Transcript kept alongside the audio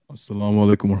Assalamu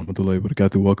alaikum wa rahmatullahi wa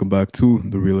barakatuh. Welcome back to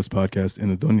the realest podcast in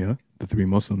the dunya, the three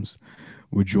Muslims.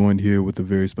 We're joined here with a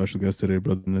very special guest today,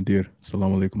 Brother Nadir.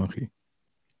 Assalamu alaikum, akhi.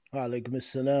 Alaikum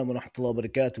assalam wa rahmatullahi wa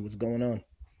barakatuh. What's going on?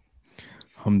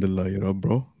 Alhamdulillah, you're up,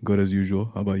 bro. Good as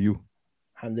usual. How about you?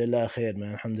 Alhamdulillah khair,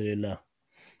 man. Alhamdulillah.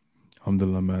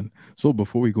 Alhamdulillah, man. So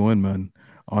before we go in, man,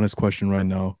 honest question right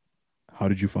now. How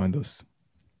did you find us?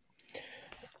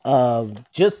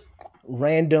 Just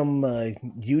random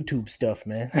YouTube stuff,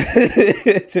 man.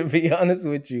 To be honest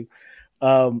with you,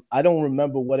 I don't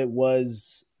remember what it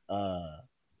was. I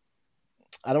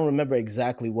don't remember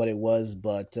exactly what it was,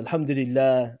 but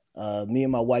Alhamdulillah, me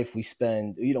and my wife, we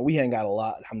hang out a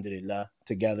lot, Alhamdulillah,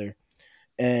 together,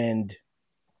 and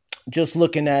just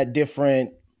looking at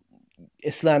different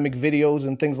Islamic videos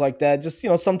and things like that. Just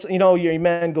your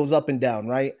man goes up and down,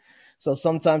 right? So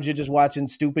sometimes you're just watching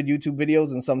stupid YouTube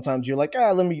videos, and sometimes you're like,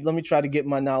 let me try to get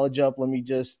my knowledge up. Let me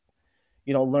just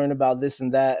learn about this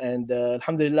and that. And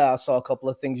Alhamdulillah, I saw a couple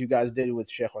of things you guys did with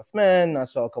Sheikh Uthman. I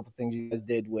saw a couple of things you guys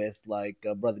did with like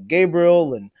Brother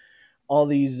Gabriel and all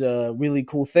these really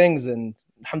cool things. And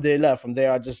Alhamdulillah, from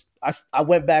there I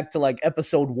went back to like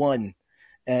episode 1.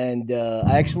 And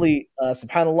I actually,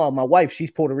 subhanallah, my wife,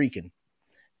 she's Puerto Rican,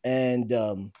 and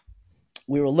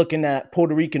we were looking at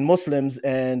Puerto Rican Muslims,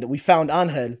 and we found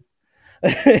Angel.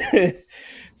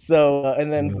 So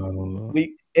and then SubhanAllah.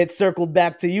 we it circled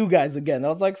back to you guys again. I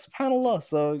was like, Subhanallah.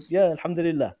 So yeah,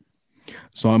 Alhamdulillah.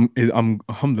 So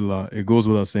Alhamdulillah, it goes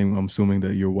without saying, I'm assuming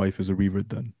that your wife is a revert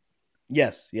then.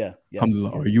 Yes, yeah, yes,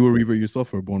 Alhamdulillah. yeah. Are you a revert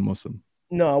yourself or a born Muslim?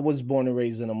 No, I was born and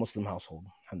raised in a Muslim household.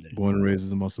 Alhamdulillah. Born and raised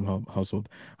as a Muslim household.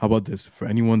 How about this? For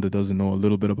anyone that doesn't know a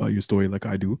little bit about your story like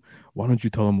I do, why don't you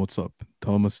tell them what's up?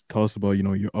 Tell us about,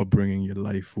 your upbringing, your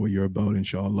life, what you're about,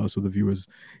 inshallah, so the viewers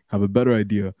have a better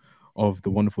idea of the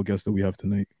wonderful guest that we have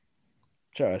tonight.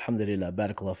 Sure, Alhamdulillah,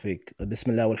 Barakallah fiqh.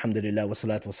 Bismillah, walhamdulillah,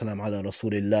 wassalatu wassalam ala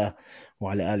Rasulillah,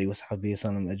 wa ala alihi wa sahbihi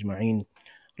salam ajma'in.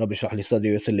 Rabbi shrah li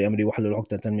sadri wa yassir li amri wahlul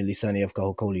 'uqdatan min lisani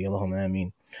yafqahu qawli. Allahumma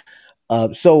ameen.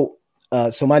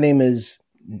 So my name is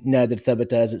Nadir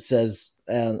Thabata, as it says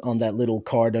on that little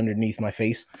card underneath my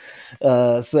face.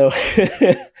 So, so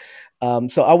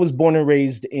I was born and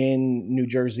raised in New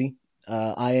Jersey.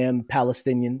 I am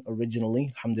Palestinian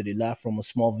originally, alhamdulillah, from a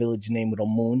small village named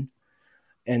Ramun,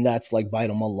 and that's like Bait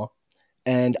Allah.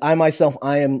 And I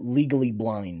am legally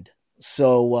blind.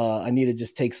 So I need to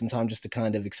just take some time just to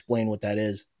kind of explain what that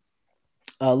is.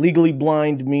 Legally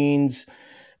blind means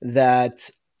that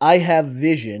I have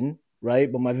vision,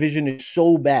 right? But my vision is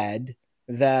so bad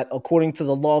that according to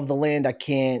the law of the land, I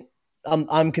can't.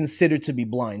 I'm considered to be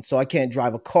blind, so I can't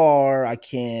drive a car. I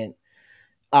can't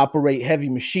operate heavy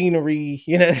machinery,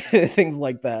 things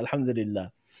like that.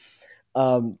 Alhamdulillah.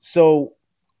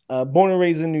 Born and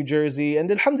raised in New Jersey, and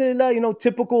Alhamdulillah,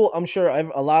 typical. I'm sure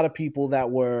a lot of people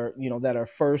that were, that are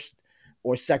first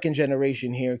or second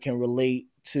generation here can relate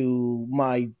to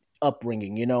my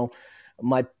upbringing.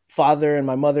 My father and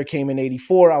my mother came in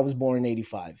 84. I was born in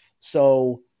 85.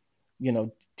 So,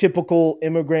 typical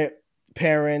immigrant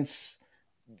parents,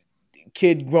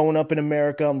 kid growing up in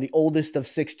America. I'm the oldest of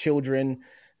 6 children.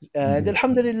 And Mhm.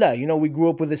 Alhamdulillah, we grew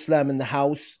up with Islam in the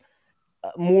house,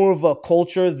 more of a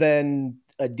culture than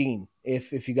a deen,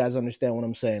 if you guys understand what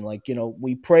I'm saying. Like,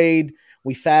 we prayed,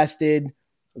 we fasted.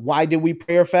 Why did we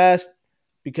pray or fast?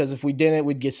 Because if we didn't,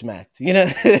 we'd get smacked.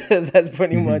 That's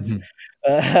pretty much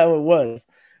how it was.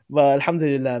 But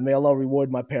Alhamdulillah, may Allah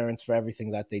reward my parents for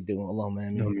everything that they do. Allahumma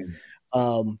ameen.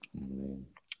 Ameen. Um,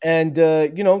 and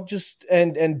just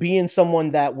and being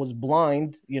someone that was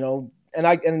blind, and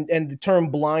the term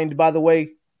blind, by the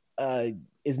way, uh,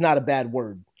 is not a bad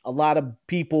word. A lot of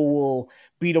people will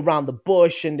beat around the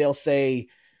bush and they'll say,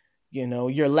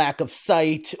 your lack of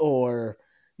sight or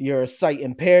your sight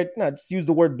impaired. No, just use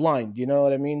the word blind. You know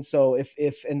what I mean? So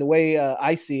if and the way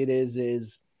I see it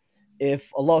is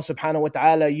if Allah subhanahu wa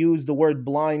ta'ala used the word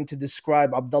blind to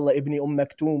describe Abdullah ibn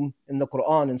Maktoum in the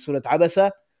Quran in Surah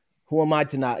Abasa, who am I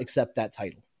to not accept that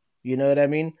title? You know what I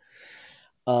mean?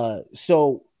 Uh,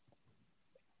 so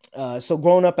so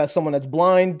growing up as someone that's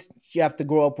blind, you have to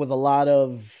grow up with a lot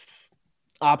of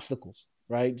obstacles,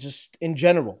 right? Just in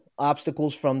general,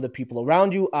 obstacles from the people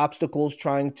around you, obstacles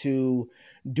trying to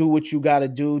do what you got to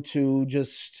do to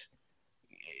just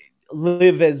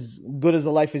live as good as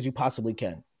a life as you possibly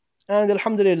can. And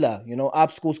Alhamdulillah,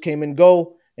 obstacles came and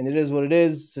go, and it is what it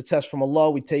is. It's a test from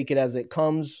Allah. We take it as it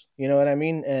comes, you know what I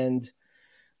mean? And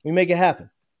we make it happen.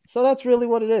 So that's really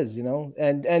what it is.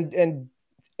 And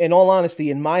in all honesty,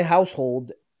 in my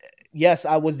household, yes,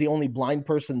 I was the only blind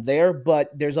person there, but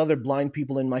there's other blind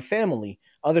people in my family,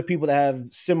 other people that have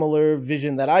similar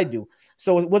vision that I do.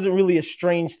 So it wasn't really a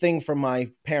strange thing for my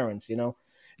parents, you know.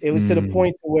 It was to the Mm.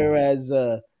 point whereas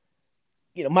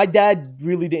my dad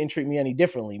really didn't treat me any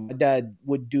differently. My dad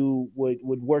would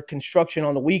work construction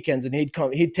on the weekends, and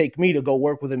he'd take me to go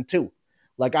work with him too.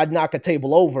 Like I'd knock a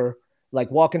table over,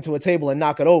 like walk into a table and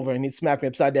knock it over, and he'd smack me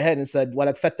upside the head and said,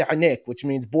 "Walak fattah anek," which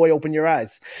means "boy, open your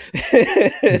eyes."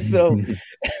 So,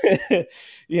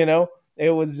 you know, it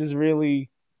was just really,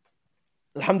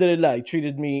 alhamdulillah, he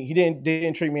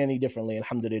didn't treat me any differently,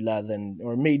 alhamdulillah, than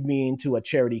or made me into a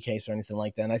charity case or anything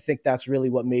like that. And I think that's really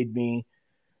what made me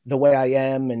the way I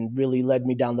am and really led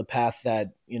me down the path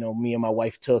that, me and my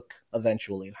wife took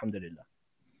eventually, alhamdulillah.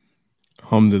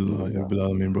 Alhamdulillah, ya Yeah. Rabbil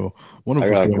Alameen, bro. I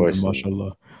Wonderful got a story, man. question.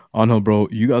 Mashallah. Anil, bro,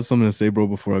 you got something to say, bro,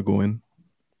 before I go in?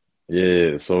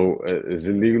 Yeah, so is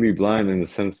it legally blind in the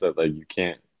sense that like you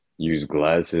can't use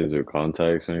glasses or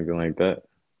contacts or anything like that?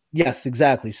 Yes,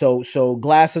 exactly. So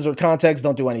glasses or contacts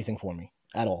don't do anything for me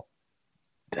at all.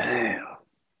 Damn.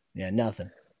 Yeah, nothing.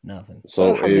 Nothing.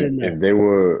 So So alhamdulillah. if they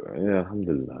were, yeah,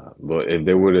 alhamdulillah. But if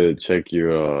they were to check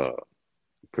your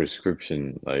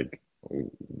prescription, like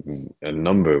a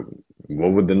number,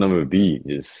 what would the number be?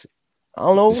 Just, I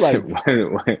don't know, just like,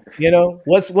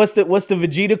 what's the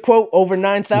Vegeta quote? Over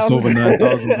Just 9,000? over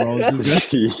 9,000, bro. I was just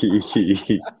gonna.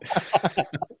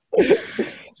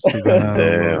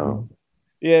 Subhanallah, bro. Damn.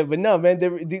 Yeah, but no, man.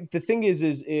 The thing is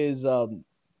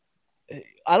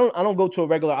I don't go to a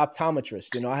regular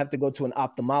optometrist. I have to go to an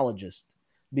ophthalmologist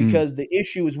Mm. because the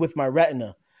issue is with my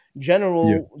retina.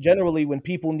 Yeah. Generally, when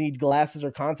people need glasses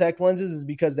or contact lenses, is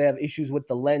because they have issues with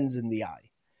the lens in the eye,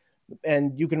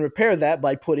 and you can repair that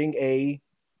by putting a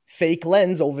fake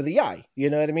lens over the eye. You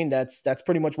know what I mean? That's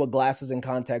pretty much what glasses and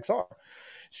contacts are.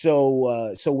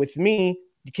 So with me,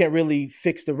 you can't really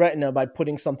fix the retina by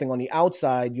putting something on the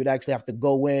outside. You'd actually have to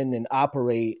go in and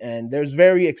operate. And there's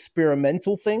very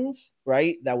experimental things,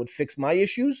 right, that would fix my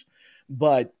issues,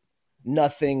 but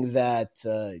nothing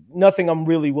I'm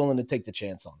really willing to take the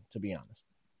chance on, to be honest.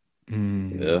 Yeah.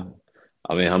 Mm.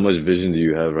 I mean, how much vision do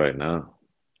you have right now?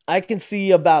 I can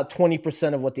see about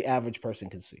 20% of what the average person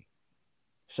can see.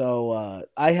 So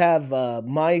I have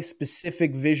my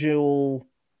specific visual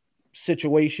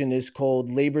situation is called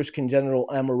Leber's congenital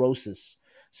amaurosis.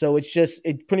 So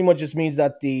it pretty much just means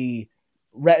that the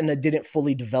retina didn't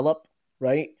fully develop,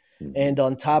 right? Hmm. And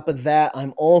on top of that,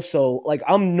 I'm also like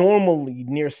I'm normally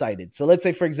nearsighted. So let's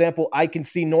say, for example, I can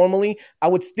see normally, I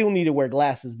would still need to wear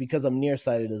glasses because I'm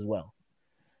nearsighted as well.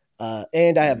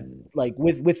 And I have, Mm. like,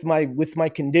 with my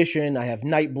condition, I have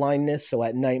night blindness. So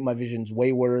at night, my vision's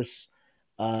way worse.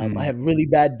 I Mm. have really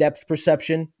bad depth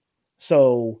perception.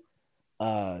 So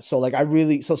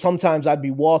so sometimes I'd be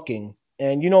walking,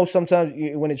 and sometimes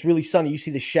when it's really sunny, you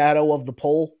see the shadow of the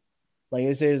pole. Like,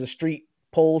 let's say there's a street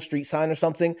sign or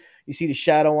something, you see the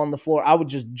shadow on the floor. I would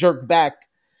just jerk back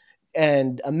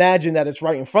and imagine that it's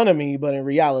right in front of me, but in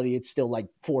reality, it's still like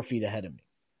 4 feet ahead of me.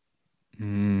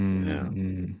 Mm. Yeah.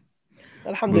 Mm. Brother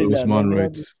Alhamdulillah, man. Usman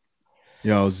writes,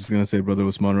 yeah, I was just gonna say, Brother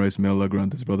Usman writes, may Allah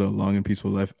grant this brother a long and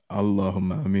peaceful life.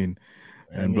 Allahumma ameen.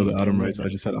 I And Brother mean, Adam writes, amen.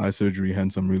 I just had eye surgery,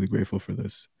 hence I'm really grateful for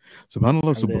this.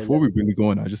 SubhanAllah. So before Alhamdulillah. we really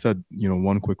go in, I just had,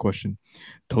 one quick question.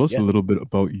 Tell us a Yeah. little bit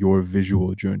about your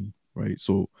visual journey, right?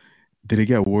 So did it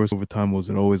get worse over time? Was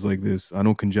it always like this? I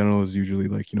know congenital is usually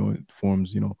like, it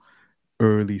forms,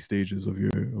 early stages of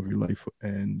your life,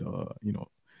 and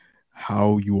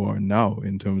how you are now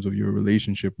in terms of your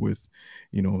relationship with,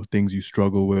 things you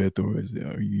struggle with, or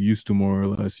are you used to more or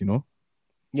less? Yeah,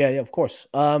 yeah, of course.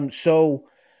 So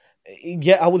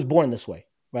yeah, I was born this way,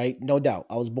 right? No doubt.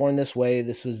 I was born this way.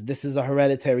 This is a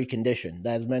hereditary condition.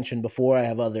 As mentioned before, I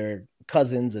have other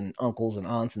cousins and uncles and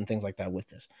aunts and things like that with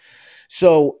this.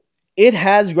 So it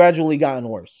has gradually gotten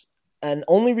worse. And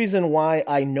only reason why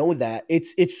I know that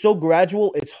it's so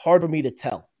gradual, it's hard for me to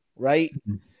tell, right?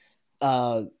 Mhm.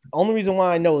 Uh Only reason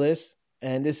why I know this,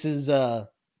 and this is I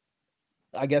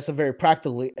guess a very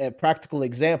practical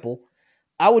example.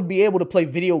 I would be able to play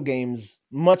video games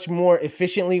much more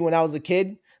efficiently when I was a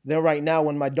kid than right now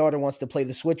when my daughter wants to play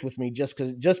the Switch with me just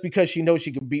because she knows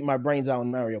she can beat my brains out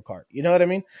in Mario Kart. You know what I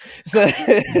mean? So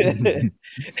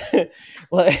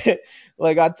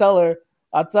like I tell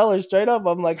her straight up,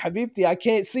 I'm like, Habibti, I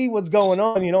can't see what's going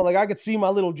on. Like I could see my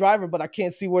little driver, but I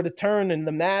can't see where to turn in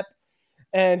the map.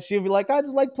 And she'll be like, I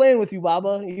just like playing with you,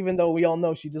 Baba, even though we all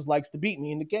know she just likes to beat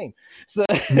me in the game. So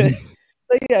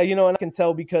yeah, and I can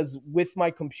tell because with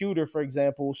my computer, for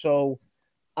example, so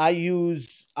I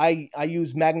use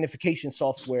magnification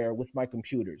software with my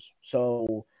computers.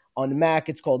 So on the Mac,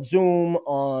 it's called Zoom.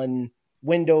 On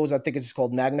Windows. I think it's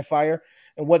called magnifier.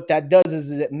 And what that does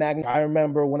is it I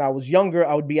remember when I was younger,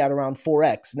 I would be at around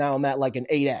 4x. Now I'm at like an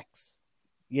 8x,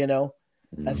 you know,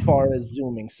 as far as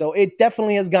zooming. So it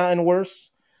definitely has gotten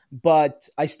worse, but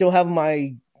I still have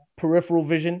my peripheral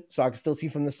vision, so I can still see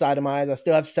from the side of my eyes. I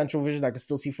still have central vision. I can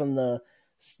still see from the,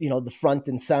 the front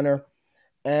and center.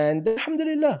 And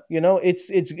alhamdulillah,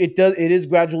 it is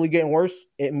gradually getting worse.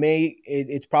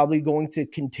 It's probably going to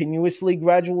continuously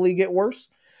gradually get worse,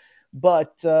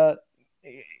 but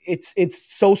it's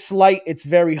so slight. It's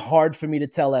very hard for me to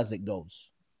tell as it goes.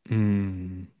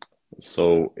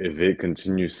 So if it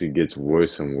continuously gets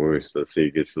worse and worse, let's say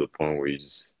it gets to the point where you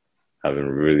just having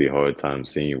a really hard time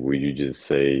seeing, would you just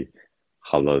say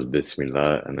Allah's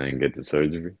Bismillah and then get the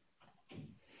surgery?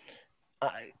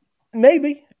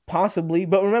 Maybe, possibly,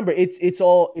 but remember, it's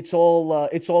all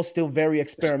still very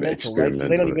experimental, right? So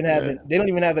they don't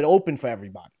even have it open for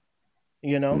everybody,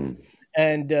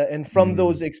 And from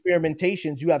those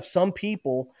experimentations, you have some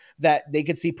people that they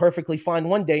could see perfectly fine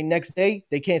one day, next day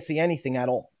they can't see anything at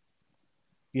all.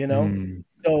 So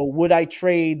would I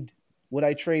trade what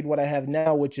I have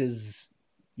now, which is,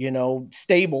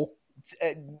 stable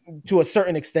to a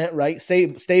certain extent, right?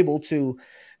 Stable to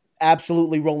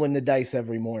absolutely rolling the dice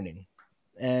every morning.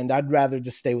 And I'd rather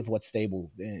just stay with what's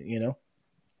stable,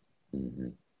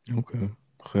 Okay.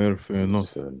 Fair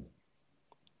enough.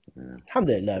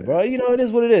 Alhamdulillah, bro. It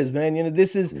is what it is, man.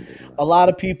 This is a lot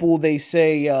of people, they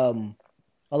say, I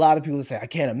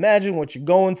can't imagine what you're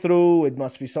going through. It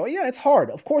must be so. Yeah, it's hard.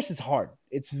 Of course it's hard.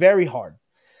 It's very hard.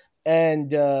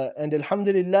 And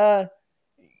alhamdulillah,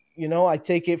 I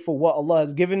take it for what Allah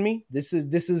has given me. This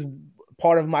is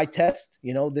part of my test.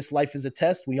 This life is a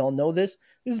test. We all know this.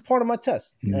 This is part of my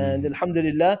test. And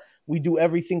alhamdulillah, we do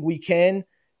everything we can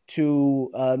to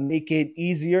make it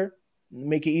easier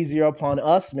upon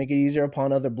us, make it easier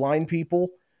upon other blind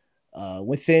people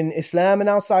within Islam and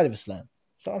outside of Islam.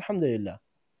 So alhamdulillah.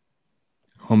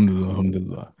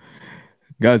 Alhamdulillah.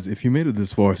 Guys, if you made it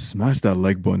this far, smash that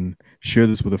like button. Share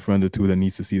this with a friend or two that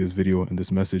needs to see this video and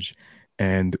this message.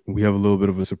 And we have a little bit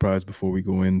of a surprise before we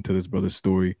go into this brother's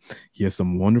story. He has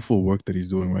some wonderful work that he's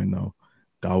doing right now.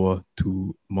 Dawah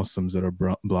to Muslims that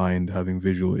are blind, having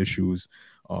visual issues.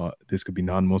 This could be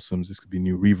non-Muslims. This could be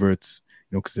new reverts,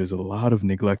 because there's a lot of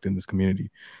neglect in this community.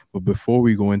 But before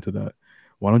we go into that,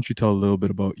 why don't you tell a little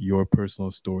bit about your personal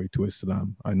story to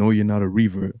Islam? I know you're not a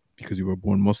revert because you were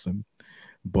born Muslim,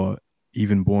 but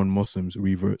even born Muslims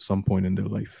revert at some point in their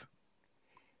life.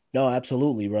 No,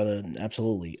 absolutely, brother.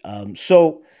 Absolutely.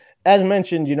 So as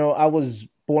mentioned, I was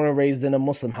born and raised in a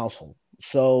Muslim household.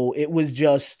 So it was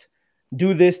just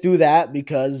do this, do that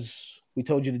because we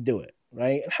told you to do it,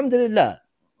 right? Alhamdulillah.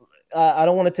 I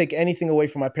don't want to take anything away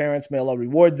from my parents. May Allah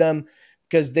reward them,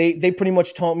 because they pretty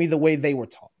much taught me the way they were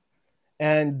taught.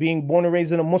 And being born and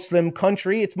raised in a Muslim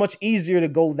country, it's much easier to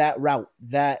go that route,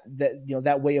 that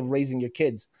way of raising your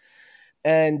kids.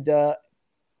 And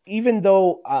even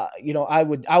though I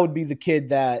would be the kid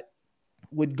that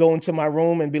would go into my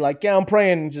room and be like, yeah, I'm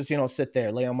praying, and just sit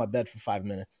there, lay on my bed for 5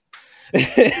 minutes,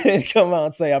 and come out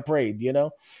and say I prayed. May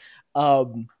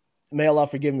Allah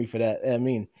forgive me for that. I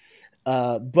mean,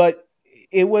 but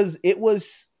it was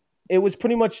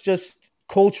pretty much just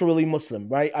culturally Muslim,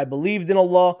 right? I believed in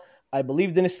Allah. I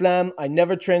believed in Islam. I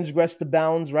never transgressed the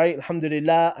bounds, right?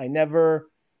 Alhamdulillah. I never,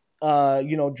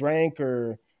 drank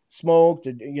or smoked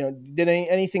or, did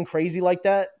anything crazy like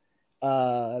that.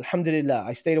 Alhamdulillah.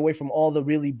 I stayed away from all the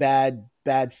really bad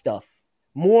stuff.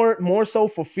 More so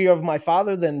for fear of my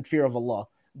father than fear of Allah.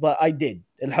 But I did.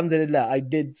 Alhamdulillah. I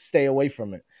did stay away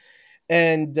from it.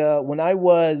 And when I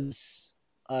was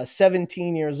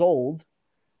 17 years old,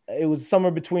 it was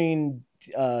somewhere between,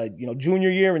 junior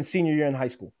year and senior year in high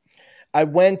school. I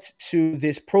went to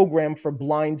this program for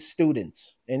blind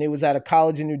students, and it was at a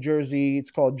college in New Jersey.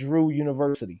 It's called Drew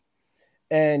University.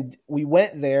 And we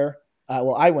went there.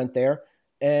 I went there,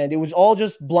 and it was all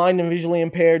just blind and visually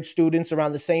impaired students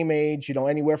around the same age,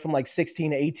 anywhere from like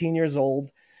 16 to 18 years old.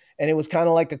 And it was kind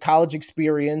of like a college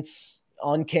experience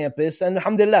on campus. And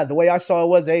alhamdulillah, the way I saw it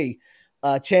was a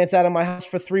chance out of my house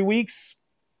for 3 weeks.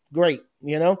 Great,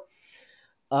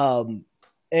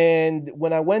 And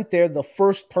when I went there, the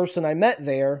first person I met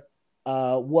there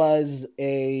was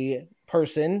a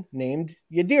person named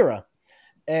Yadira.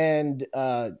 And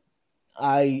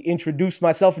I introduced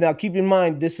myself. Now, keep in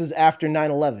mind, this is after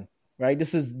 9/11, right?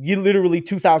 This is literally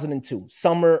 2002,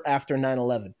 summer after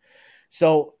 9/11.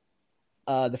 So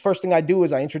the first thing I do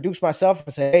is I introduce myself.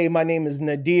 I say, hey, my name is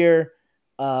Nadir.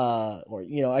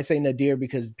 I say Nadir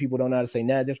because people don't know how to say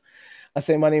Nadir. I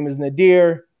say, my name is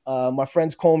Nadir. My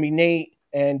friends call me Nate.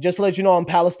 And just to let you know, I'm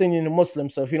Palestinian and Muslim,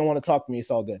 so if you don't want to talk to me,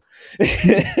 it's all good.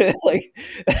 Like,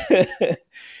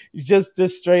 just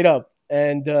straight up.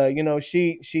 And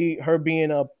her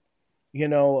being a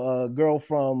a girl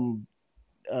from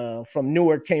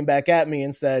Newark came back at me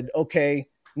and said, "Okay,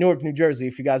 Newark, New Jersey.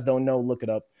 If you guys don't know, look it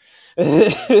up."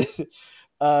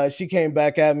 She came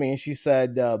back at me and she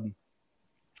said,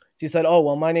 "Oh,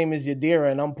 well, my name is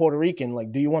Yadira and I'm Puerto Rican.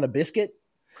 Like, do you want a biscuit?"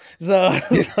 So I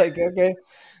was like, okay,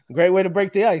 great way to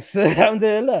break the ice.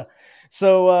 Alhamdulillah.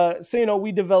 So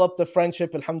we developed a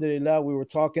friendship. Alhamdulillah, we were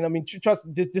talking. I mean, trust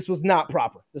this was not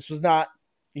proper. This was not,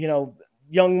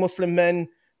 young Muslim men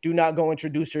do not go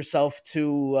introduce yourself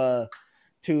to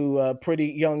pretty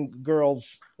young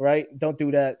girls, right? Don't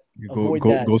do that. You Avoid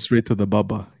that. Go straight to the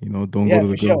baba. Don't Yeah, go to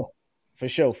the girl.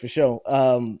 Sure. For sure.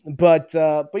 But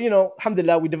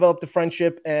alhamdulillah, we developed a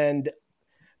friendship, and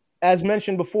as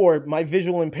mentioned before, my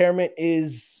visual impairment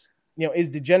is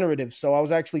degenerative. So I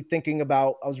was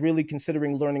really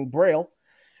considering learning Braille,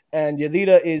 and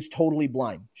Yadira is totally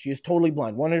blind. She is totally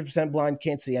blind, 100% blind,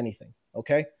 can't see anything.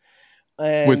 Okay.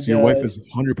 And, wait, so your wife is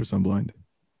 100% blind?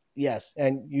 Yes,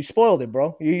 and you spoiled it,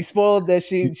 bro. You spoiled that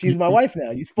she's my wife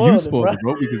now. You spoiled it,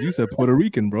 bro, because you said Puerto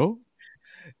Rican, bro.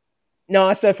 No,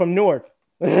 I said from Newark.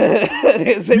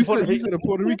 You said a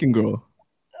Puerto Rican girl.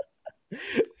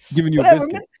 Giving you a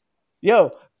biscuit. Man.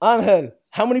 Yo, Angel,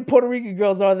 how many Puerto Rican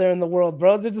girls are there in the world,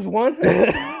 bro? Is it just one?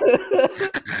 There's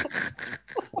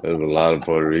a lot of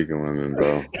Puerto Rican women,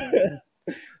 bro.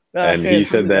 And he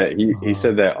said that he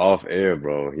said that off air,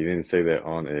 bro. He didn't say that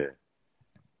on air.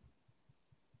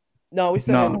 No, we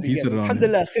said it in the beginning.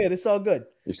 Alhamdulillah, khair, it's all good.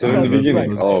 You said it in the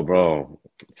beginning? Oh, bro.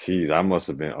 Jeez, I must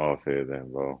have been off air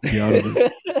then, bro.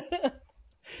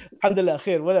 Alhamdulillah,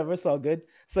 khair, whatever, it's all good.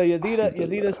 So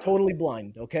Yadira's totally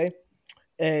blind, okay?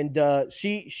 And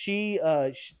she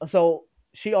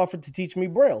offered to teach me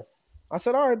Braille. I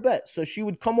said, all right, bet. So she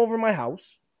would come over my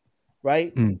house,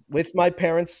 right? With my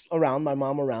parents around, my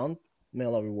mom around, may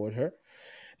Allah reward her.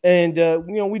 And,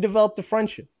 we developed a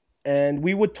friendship. And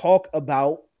we would talk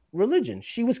about religion.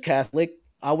 She was Catholic.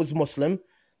 I was Muslim.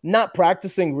 Not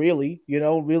practicing really,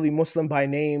 really Muslim by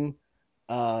name.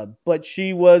 But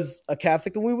she was a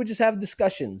Catholic, and we would just have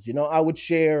discussions. I would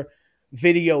share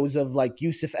videos of like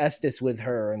Yusuf Estes with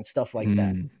her and stuff like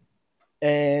that.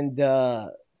 And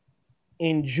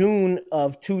in June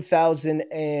of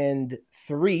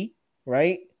 2003,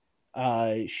 right?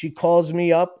 She calls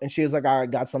me up and she was like, I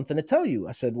got something to tell you.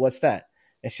 I said, what's that?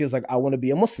 And she was like, I want to be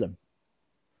a Muslim.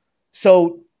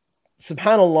 So,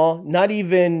 subhanAllah, not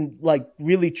even like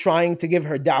really trying to give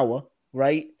her dawah,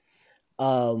 right?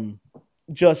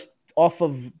 Just off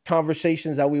of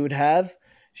conversations that we would have,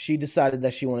 she decided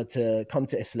that she wanted to come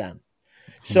to Islam.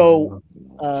 So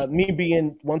me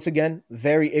being, once again,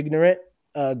 very ignorant,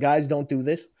 guys don't do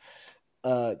this.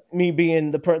 Me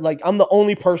being I'm the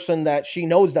only person that she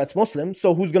knows that's Muslim.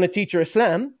 So who's going to teach her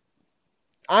Islam?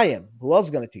 I am. Who else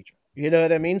is going to teach her? You know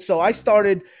what I mean? So I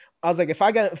was like, if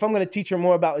I'm going to teach her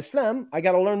more about Islam, I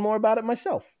got to learn more about it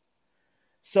myself.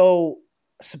 So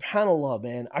subhanAllah,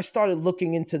 man, I started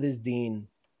looking into this deen,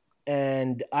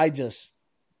 and I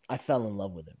fell in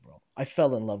love with it, bro. I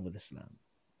fell in love with Islam.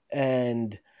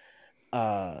 And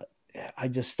I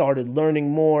just started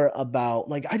learning more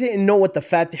about, I didn't know what the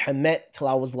Fatiha meant till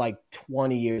I was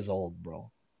 20 years old,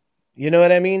 bro. You know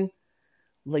what I mean?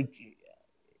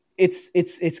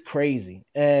 It's crazy.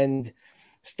 And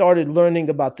started learning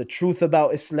about the truth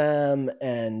about Islam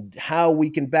and how we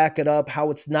can back it up, how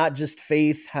it's not just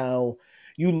faith, how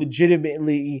you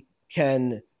legitimately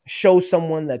can show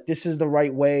someone that this is the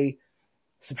right way.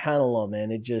 SubhanAllah,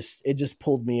 man, it just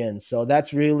pulled me in. So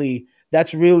that's really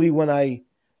when I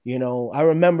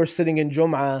remember sitting in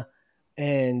Jum'ah,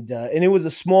 and it was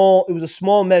a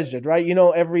small masjid, right?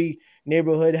 Every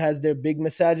neighborhood has their big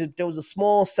masajid. There was a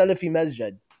small Salafi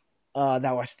masjid that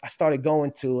I started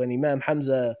going to, and Imam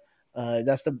Hamza,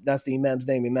 that's the imam's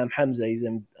name, Imam Hamza. He's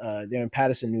they're in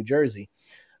Patterson, New Jersey.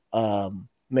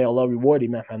 May Allah reward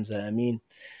Imam Hamza. I mean,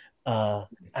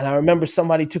 and I remember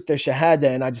somebody took their shahada,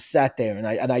 and I just sat there and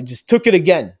I just took it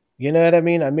again. You know what I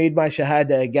mean? I made my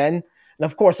shahada again. And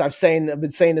of course, I've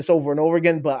been saying this over and over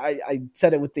again, but I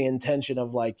said it with the intention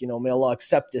of may Allah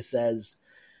accept this as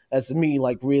me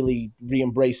really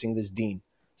re-embracing this deen.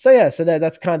 So yeah,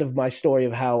 that's kind of my story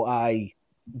of how I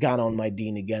got on my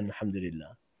deen again.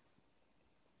 Alhamdulillah.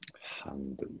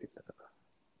 Alhamdulillah.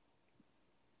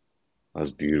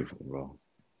 That's beautiful, bro.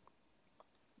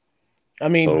 I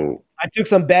mean, I took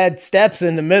some bad steps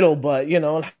in the middle, but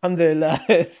alhamdulillah,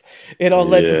 it all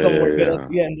led to somewhere good at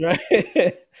the end,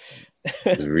 right?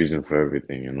 There's a reason for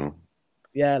everything,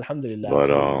 Yeah, alhamdulillah.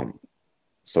 But absolutely.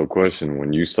 So, question: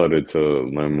 when you started to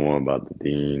learn more about the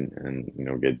Deen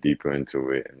and get deeper into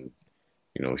it, and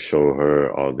show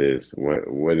her all this,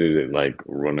 what did it like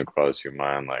run across your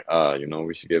mind? Like,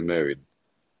 we should get married.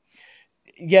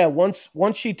 Yeah, once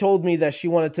she told me that she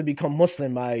wanted to become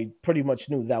Muslim, I pretty much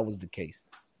knew that was the case.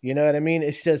 You know what I mean?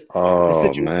 It's just the Oh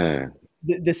situ man.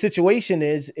 the situation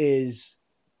is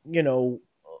you know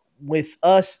with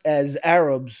us as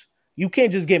Arabs, you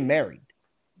can't just get married.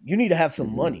 You need to have some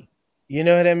Hmm. money. You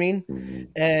know what I mean? Hmm.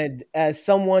 And as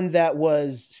someone that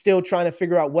was still trying to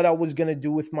figure out what I was going to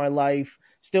do with my life,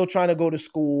 still trying to go to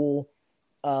school,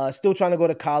 still trying to go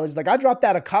to college. Like I dropped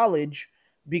out of college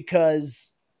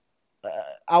because uh,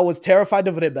 I was terrified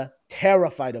of riba,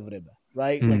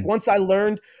 right? Like Mm. once I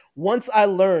learned, once I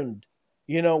learned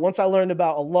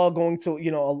about Allah going to,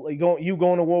 you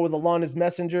going to war with Allah and His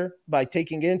Messenger by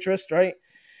taking interest, right?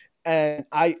 And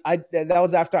that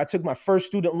was after I took my first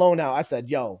student loan out. I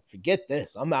said, "Yo, forget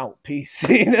this. I'm out. Peace."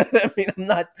 You know what I mean? I'm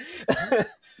not,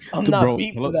 I'm So, not bro,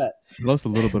 beat for that. tell us a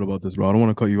little bit about this, bro. I don't want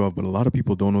to cut you off, but a lot of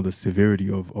people don't know the severity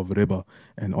of riba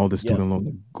and all the Yeah. student loan.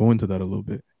 Like, go into that a little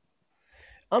bit.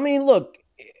 I mean, look,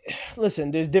 listen.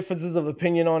 There's differences of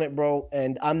opinion on it, bro.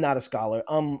 And I'm not a scholar.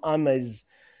 I'm as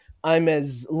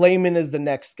layman as the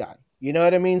next guy. You know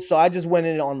what I mean? So I just went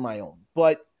in on my own.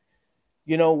 But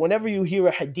whenever you hear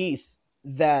a hadith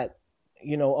that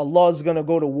Allah's gonna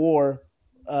go to war,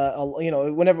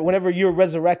 whenever you're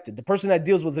resurrected, the person that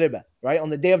deals with riba, right, on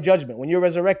the day of judgment, when you're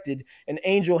resurrected, an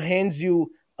angel hands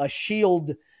you a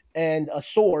shield and a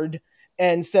sword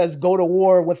and says, "Go to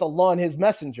war with Allah and His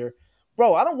Messenger."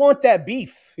 Bro, I don't want that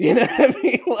beef. You know what I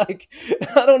mean? Like,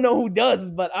 I don't know who does,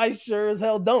 but I sure as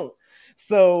hell don't.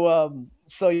 So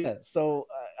yeah. So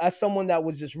as someone that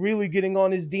was just really getting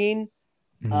on his Deen,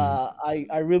 Mm.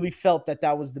 I really felt that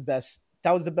that was the best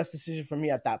decision for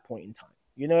me at that point in time.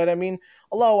 You know what I mean?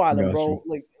 Allahu alam, Got you. bro.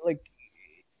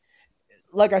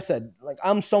 Like I said, like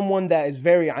I'm someone that is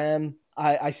very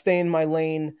I stay in my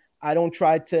lane. I don't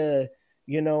try to,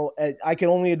 I can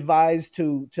only advise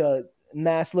to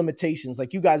mass limitations.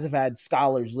 Like you guys have had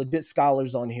scholars, legit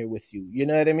scholars on here with you. You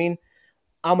know what I mean?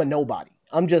 I'm a nobody.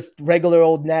 I'm just regular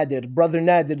old Nadir, brother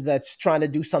Nadir that's trying to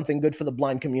do something good for the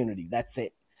blind community. That's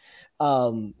it.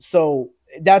 So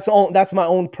that's my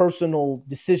own personal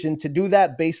decision to do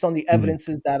that based on the Mm.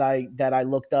 evidences that I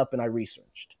looked up and I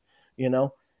researched, you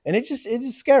know. And it's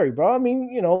just scary, bro. I mean,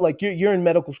 like you're in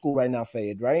medical school right now,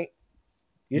 Fayed, right?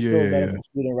 You're Yeah, still a yeah, yeah. medical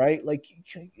student, right? Like,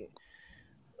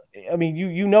 I mean,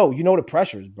 you know the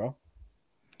pressures, bro.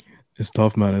 It's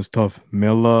tough, man. It's tough. May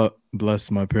Allah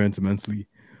bless my parents immensely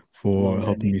for Allahumma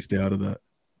helping ameen, me stay out of that.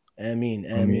 ameen,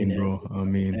 I ameen, mean, bro.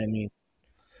 ameen, I mean, ameen.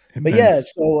 But yeah,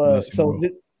 immense so blessing, bro.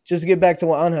 just to get back to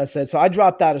what Anha said, so I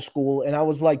dropped out of school and I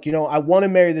was like, I want to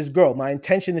marry this girl. My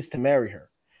intention is to marry her,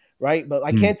 right? But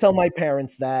I Mm. can't tell my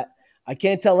parents that. I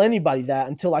can't tell anybody that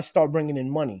until I start bringing in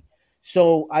money.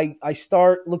 So I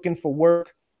start looking for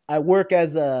work. I work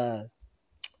as a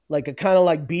kind of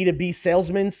like B2B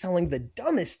salesman selling the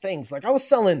dumbest things. Like I was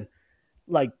selling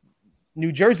like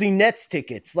New Jersey Nets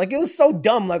tickets. Like it was so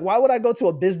dumb. Like why would I go to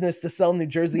a business to sell New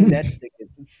Jersey Nets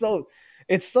tickets?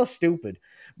 It's so stupid.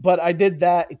 But I did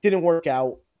that. It didn't work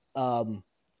out. Um,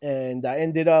 and I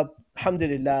ended up,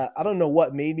 alhamdulillah, I don't know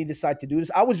what made me decide to do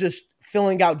this. I was just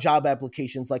filling out job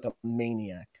applications like a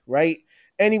maniac, right?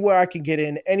 Anywhere I could get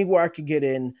in,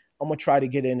 I'm gonna try to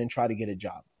get in and try to get a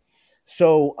job.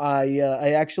 So I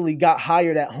actually got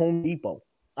hired at Home Depot.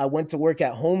 I went to work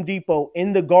at Home Depot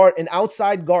in the garden, an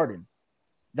outside garden.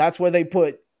 That's where they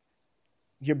put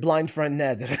your blind friend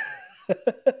Ned.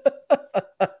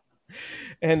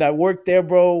 And I worked there,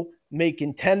 bro,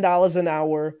 making $10 an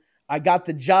hour. I got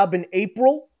the job in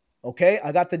April. Okay.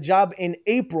 I got the job in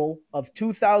April of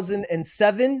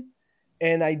 2007.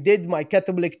 And I did my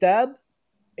Katab al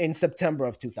in September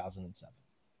of 2007.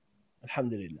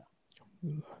 Alhamdulillah.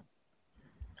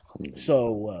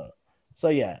 So,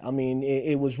 yeah, I mean,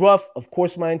 it was rough. Of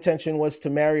course, my intention was to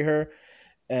marry her.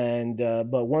 And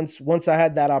but once I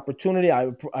had that opportunity,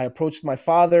 I approached my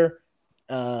father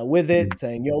with Mm. it,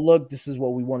 saying, "Yo, look, this is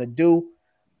what we want to do."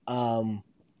 Um,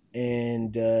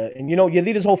 and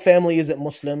Yadida's whole family isn't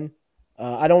Muslim.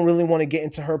 I don't really want to get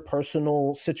into her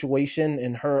personal situation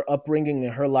and her upbringing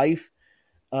and her life.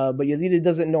 But Yazida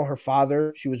doesn't know her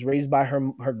father. She was raised by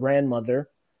her grandmother.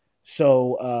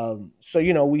 So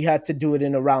we had to do it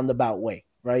in a roundabout way,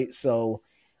 right? So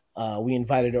we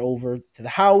invited her over to the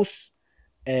house.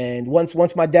 And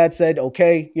once my dad said,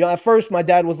 okay, at first my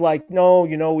dad was like, no,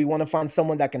 we want to find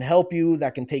someone that can help you,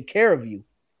 that can take care of you,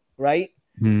 right?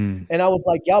 Mm. And I was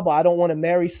like, yeah, but I don't want to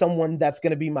marry someone that's going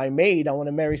to be my maid. I want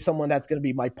to marry someone that's going to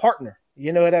be my partner.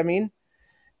 You know what I mean?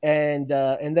 And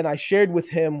then I shared with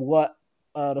him what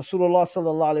Rasulullah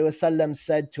sallallahu alaihi wasallam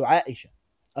said to Aisha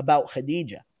about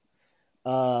Khadija,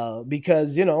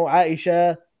 because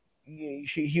Aisha,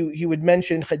 he would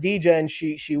mention Khadija, and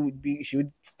she would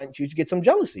get some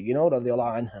jealousy,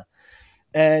 radiallahu anha.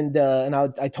 And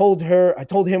I told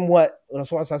him what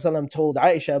Rasulullah sallallahu alaihi wasallam told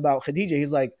Aisha about Khadija. I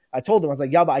was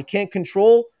like, yeah, but I can't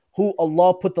control who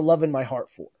Allah put the love in my heart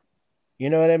for. You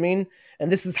know what I mean?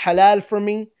 And this is halal for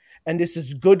me, and this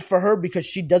is good for her because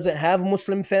she doesn't have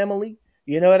Muslim family.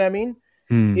 You know what I mean?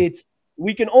 It's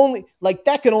we can only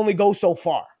that can only go so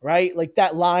far, right? Like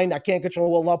that line, I can't control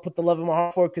who Allah put the love in my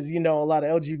heart for, because a lot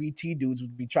of LGBT dudes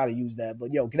would be trying to use that.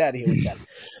 But get out of here with that.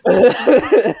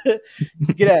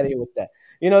 Get out of here with that.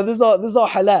 This is all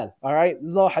halal. All right, this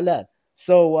is all halal.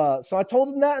 So I told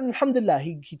him that, and alhamdulillah,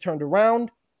 he turned around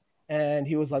and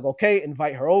he was like, okay,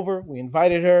 invite her over. We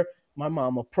invited her. My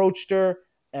mom approached her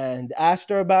and asked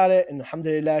her about it, and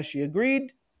alhamdulillah, she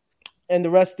agreed. And the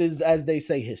rest is, as they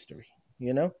say, history.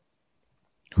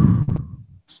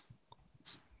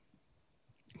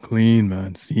 Clean,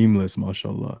 man, seamless,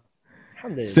 mashallah.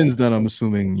 Since then, I'm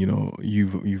assuming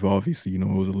you've obviously it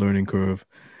was a learning curve,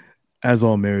 as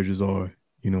all marriages are.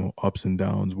 Ups and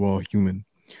downs. We're all human,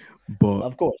 but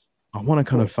of course, I want to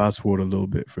kind of fast forward a little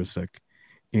bit for a sec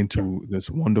into this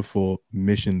wonderful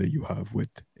mission that you have with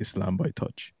Islam by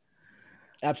Touch.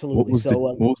 Absolutely.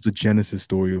 What was the genesis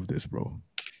story of this, bro?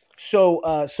 So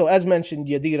as mentioned,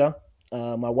 Yadira,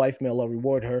 my wife, may Allah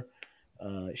reward her,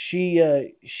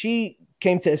 she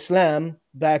came to Islam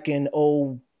back in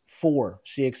 2004.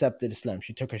 She accepted Islam.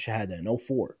 She took her Shahada in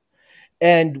 2004.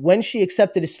 And when she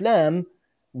accepted Islam,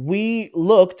 we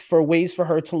looked for ways for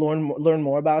her to learn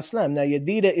more about Islam. Now,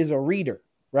 Yadira is a reader,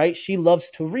 right? She loves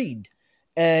to read.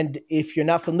 And if you're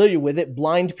not familiar with it,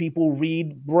 blind people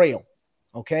read Braille,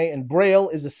 okay? And Braille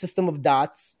is a system of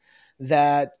dots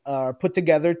that are put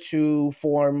together to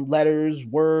form letters,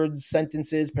 words,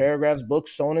 sentences, paragraphs,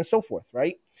 books, so on and so forth,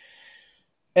 right?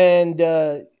 And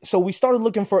so we started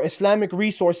looking for Islamic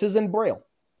resources in Braille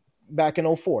back in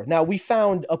 2004. Now, we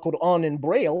found a Quran in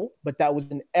Braille, but that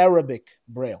was in Arabic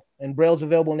Braille. And Braille is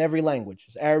available in every language.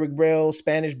 It's Arabic Braille,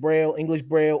 Spanish Braille, English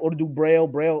Braille, Urdu Braille,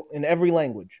 Braille in every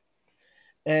language.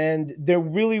 And there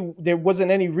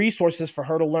wasn't any resources for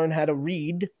her to learn how to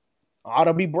read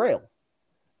Arabic Braille.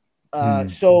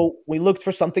 So we looked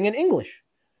for something in English.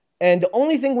 And the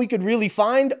only thing we could really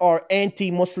find are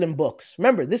anti-Muslim books.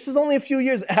 Remember, this is only a few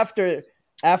years after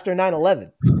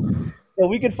 9/11. So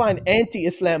we could find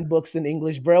anti-Islam books in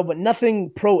English Braille, but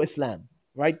nothing pro-Islam,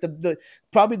 right?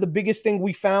 Probably the biggest thing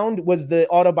we found was the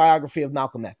autobiography of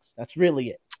Malcolm X. That's really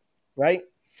it, right?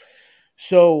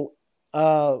 So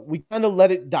we kind of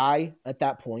let it die at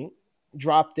that point,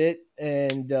 dropped it,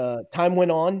 and time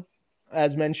went on.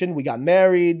 As mentioned, we got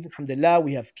married. Alhamdulillah,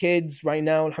 we have kids right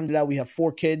now. Alhamdulillah, we have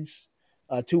 4 kids,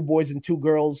 2 boys and 2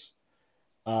 girls.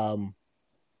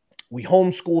 We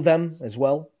homeschool them as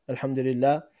well.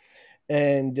 Alhamdulillah.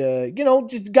 And,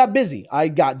 just got busy. I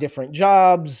got different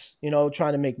jobs,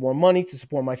 trying to make more money to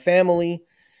support my family.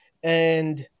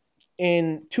 And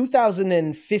in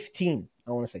 2015,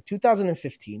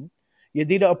 2015,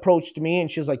 Yadira approached me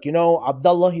and she was like,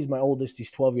 Abdullah, he's my oldest.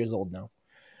 He's 12 years old now.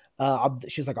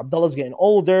 She's like, Abdullah's getting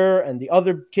older and the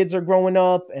other kids are growing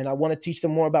up and I want to teach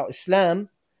them more about Islam.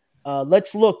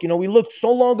 Let's look, we looked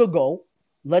so long ago.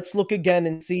 Let's look again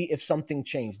and see if something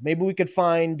changed. Maybe we could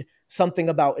find something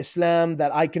about Islam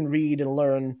that I can read and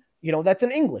learn, that's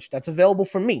in English, that's available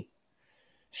for me.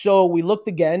 So we looked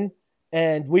again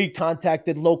and we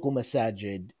contacted local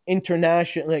masajid,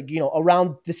 international,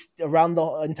 around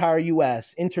the entire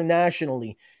US,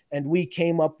 internationally. And we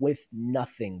came up with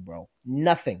nothing, bro.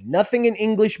 Nothing in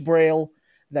English Braille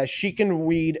that she can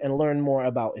read and learn more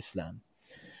about Islam.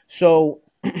 So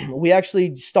we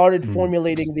actually started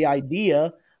formulating the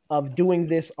idea of doing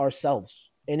this ourselves.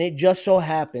 And it just so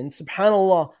happened,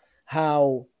 subhanAllah,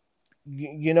 how,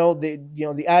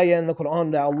 the ayah in the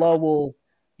Quran that Allah will,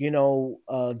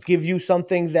 give you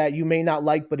something that you may not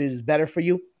like, but it is better for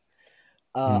you.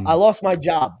 I lost my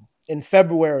job in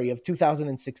February of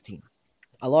 2016.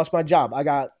 I lost my job. I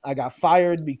got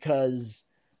fired because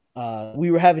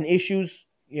we were having issues.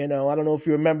 I don't know if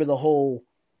you remember the whole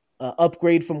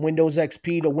upgrade from Windows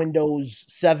XP to Windows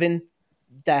 7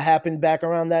 that happened back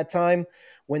around that time.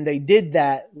 When they did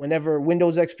that, whenever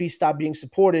Windows XP stopped being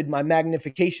supported, my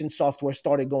magnification software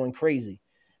started going crazy.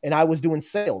 And I was doing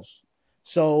sales.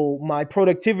 So my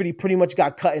productivity pretty much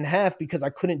got cut in half because I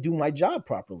couldn't do my job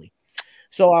properly.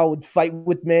 So I would fight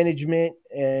with management,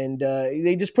 and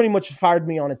they just pretty much fired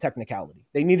me on a technicality.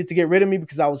 They needed to get rid of me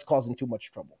because I was causing too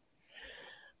much trouble.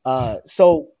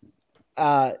 So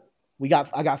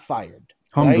I got fired.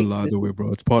 Right? Alhamdulillah, the way,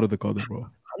 bro. It's part of the qadr, bro.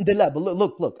 Alhamdulillah.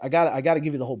 But look, I gotta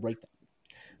give you the whole breakdown.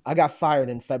 I got fired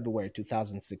in February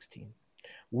 2016.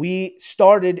 We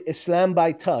started Islam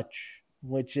by Touch,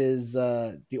 which is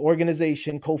the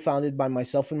organization co-founded by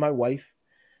myself and my wife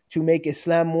to make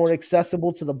Islam more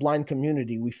accessible to the blind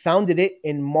community. We founded it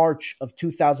in March of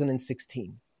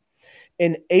 2016.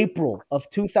 In April of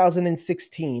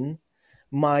 2016,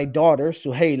 my daughter,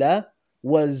 Suhaila,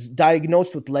 was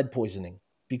diagnosed with lead poisoning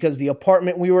because the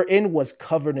apartment we were in was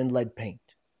covered in lead paint.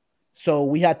 So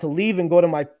we had to leave and go to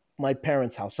my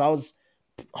parents' house. So I was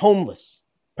homeless,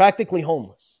 practically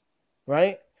homeless,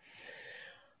 right?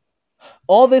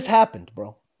 All this happened,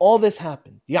 bro. All this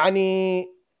happened. Yani,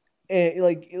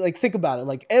 like think about it.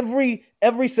 Like every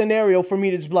scenario for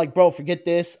me to just be like, bro, forget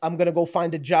this. I'm gonna go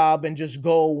find a job and just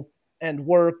go and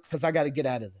work because I got to get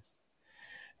out of this.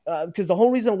 Because the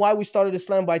whole reason why we started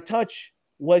Islam by Touch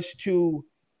was to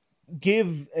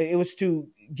give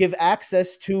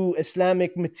access to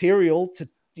Islamic material to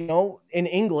in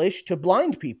English to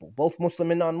blind people, both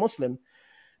Muslim and non-Muslim.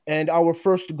 And our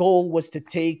first goal was to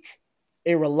take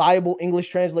a reliable English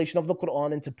translation of the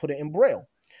Quran and to put it in Braille.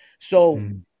 So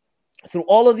through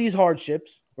all of these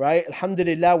hardships, right,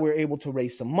 alhamdulillah, we were able to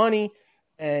raise some money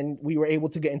and we were able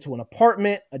to get into a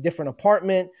different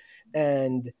apartment.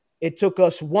 And it took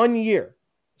us 1 year.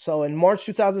 So in March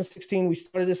 2016, we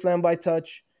started Islam by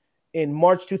Touch. In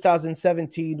March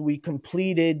 2017, we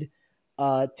completed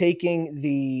taking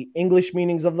the English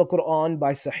meanings of the Quran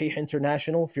by Sahih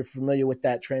International, if you're familiar with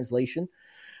that translation.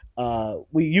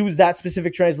 We use that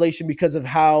specific translation because of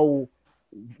how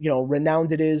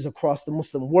renowned it is across the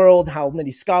Muslim world, how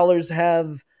many scholars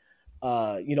have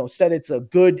said it's a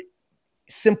good,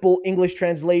 simple English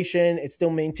translation. It still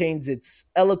maintains its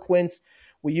eloquence.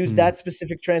 We use that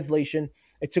specific translation.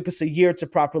 It took us a year to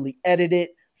properly edit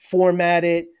it, format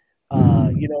it,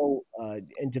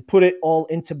 and to put it all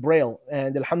into Braille.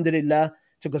 And alhamdulillah,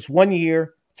 it took us 1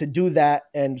 year to do that.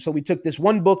 And so we took this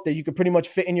one book that you could pretty much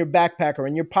fit in your backpack or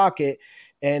in your pocket,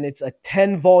 and it's a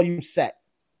 10-volume set.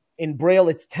 In Braille,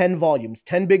 it's 10 volumes,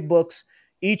 10 big books.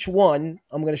 Each one,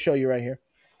 I'm going to show you right here.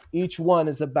 Each one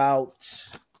is about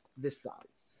this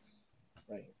size,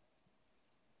 right?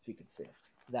 If you can see it,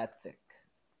 that thick.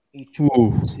 Each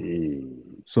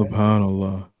one.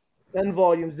 Subhanallah. 10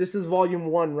 volumes. This is volume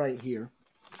 1 right here.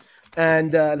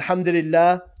 And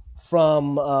alhamdulillah,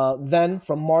 from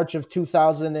March of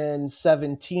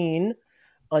 2017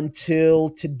 until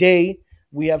today,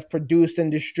 we have produced and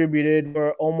distributed,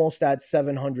 we're almost at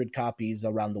 700 copies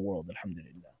around the world,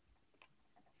 alhamdulillah.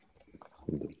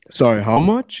 Sorry, how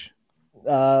much?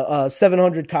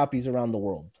 700 copies around the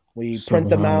world. We print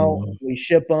them out, we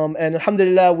ship them, and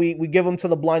alhamdulillah, we give them to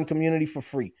the blind community for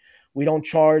free. We don't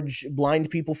charge blind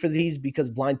people for these because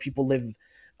blind people live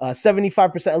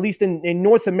 75%, at least in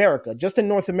North America, just in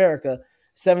North America,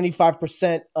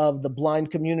 75% of the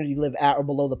blind community live at or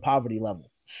below the poverty level.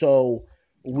 So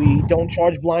we don't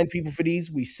charge blind people for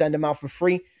these. We send them out for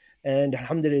free. And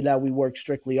alhamdulillah, we work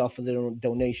strictly off of the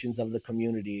donations of the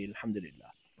community.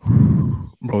 Alhamdulillah.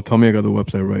 Bro, tell me I got the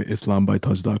website right.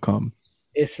 islambytouch.com.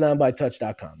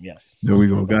 Islambytouch.com, yes. There we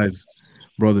go, guys.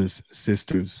 Brothers,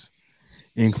 sisters,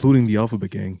 including the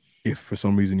Alphabet Gang, if for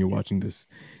some reason you're watching this,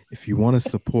 if you want to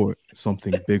support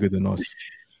something bigger than us,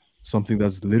 something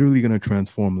that's literally going to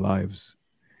transform lives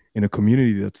in a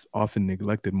community that's often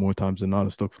neglected more times than not,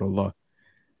 astaghfirullah,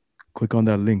 click on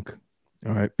that link,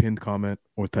 all right, pinned comment,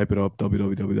 or type it up,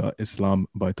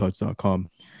 www.islambytouch.com.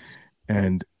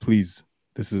 And please,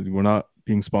 we're not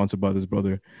being sponsored by this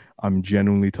brother. I'm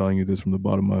genuinely telling you this from the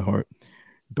bottom of my heart.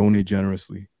 Donate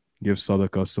generously. Give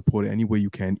sadaqah, support it any way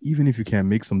you can. Even if you can,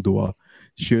 make some dua.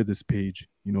 Share this page.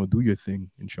 Do your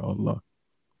thing, inshallah.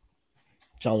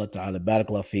 Inshallah ta'ala.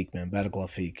 Barakallah feek, man. Barakallah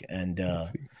feek. And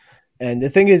the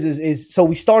thing is so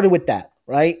we started with that,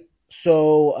 right?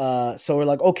 So we're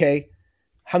like, okay,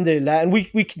 alhamdulillah. And we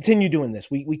continue doing this.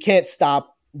 We can't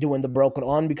stop doing the Braille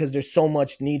Quran because there's so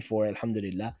much need for it,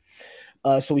 alhamdulillah.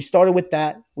 So we started with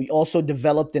that. We also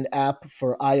developed an app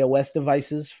for iOS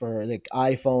devices, for like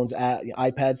iPhones,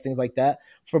 iPads, things like that,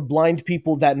 for blind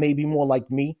people that may be more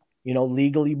like me,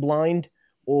 legally blind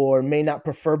or may not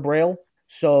prefer Braille.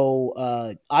 So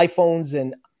iPhones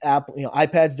and Apple,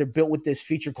 iPads, they're built with this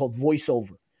feature called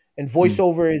VoiceOver. And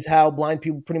VoiceOver is how blind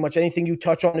people, pretty much anything you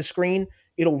touch on the screen,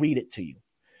 it'll read it to you.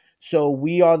 So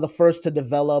we are the first to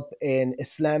develop an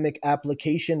Islamic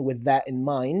application with that in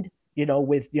mind.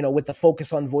 With the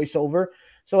focus on VoiceOver.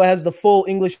 So it has the full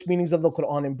English meanings of the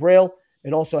Quran in Braille.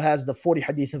 It also has the 40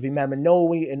 hadith of Imam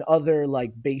al-Nawawi and other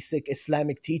like basic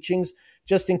Islamic teachings,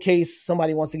 just in case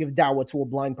somebody wants to give da'wah to a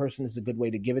blind person. Is a good way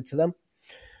to give it to them.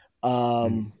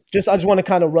 I just want to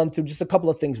kind of run through just a couple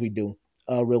of things we do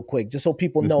real quick, just so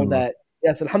people know Bismillah. that,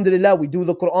 yes, alhamdulillah, we do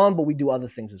the Quran, but we do other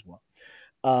things as well.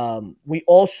 We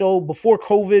also, before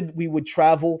COVID, we would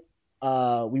travel.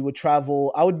 I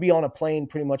would be on a plane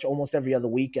pretty much almost every other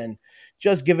weekend,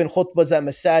 just giving khutbahs at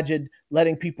masajid,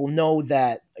 letting people know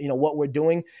that, what we're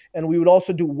doing. And we would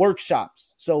also do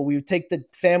workshops. So we would take the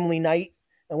family night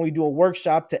and we do a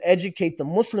workshop to educate the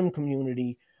Muslim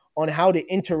community on how to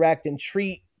interact and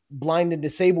treat blind and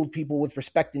disabled people with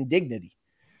respect and dignity.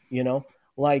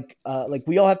 Like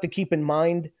we all have to keep in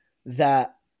mind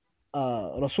that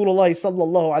Rasulullah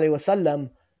sallallahu alaihi wasallam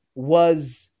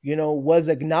was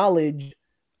acknowledged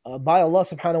by Allah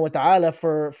subhanahu wa ta'ala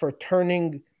for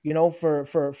turning,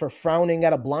 for frowning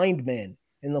at a blind man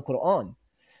in the Quran.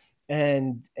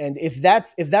 And if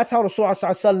that's how Rasulullah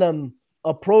sallallahu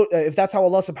if that's how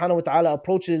Allah subhanahu wa ta'ala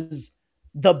approaches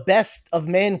the best of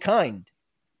mankind,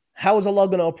 how is Allah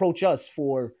going to approach us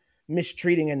for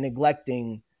mistreating and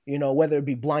neglecting, whether it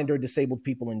be blind or disabled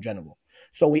people in general?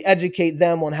 So we educate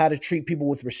them on how to treat people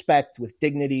with respect, with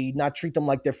dignity, not treat them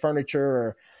like they're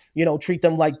furniture, or, treat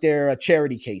them like they're a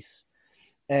charity case.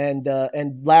 And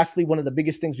lastly, one of the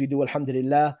biggest things we do,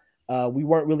 alhamdulillah, we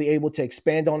weren't really able to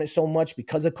expand on it so much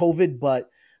because of COVID, but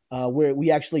we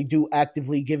actually do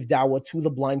actively give da'wah to the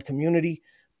blind community.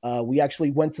 We actually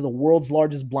went to the world's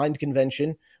largest blind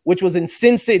convention, which was in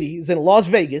Sin City, is in Las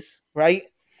Vegas, right?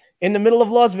 In the middle of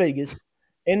Las Vegas,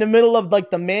 in the middle of like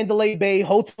the Mandalay Bay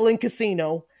Hotel and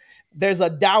Casino. There's a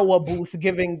dawah booth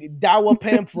giving dawah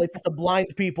pamphlets to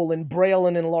blind people in Braille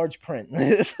and in large print.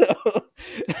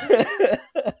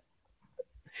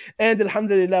 And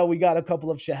alhamdulillah, we got a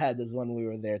couple of shahadas when we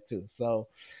were there too. So,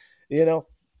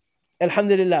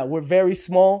 alhamdulillah, we're very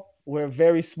small. We're a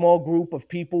very small group of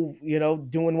people,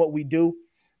 doing what we do.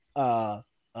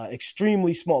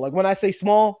 Extremely small. Like when I say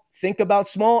small, think about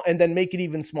small and then make it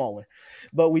even smaller.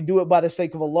 But we do it by the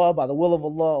sake of Allah, by the will of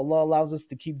Allah. Allah allows us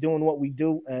to keep doing what we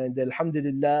do. And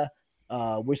alhamdulillah,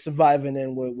 we're surviving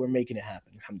and we're making it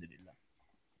happen. Alhamdulillah.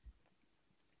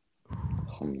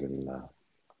 Alhamdulillah.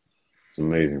 It's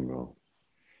amazing, bro.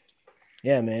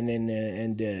 Yeah, man.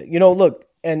 And look,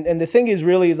 and the thing is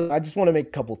I just want to make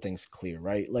a couple things clear,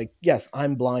 right? Like, yes,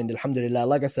 I'm blind, alhamdulillah.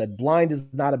 Like I said, blind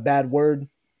is not a bad word.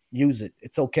 Use it.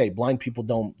 It's okay. Blind people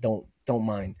don't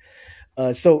mind.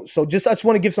 So I just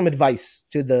want to give some advice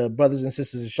to the brothers and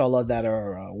sisters, inshallah, that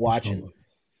are watching. Inshallah.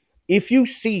 If you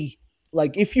see,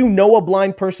 if you know a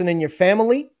blind person in your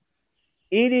family,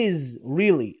 it is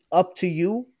really up to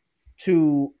you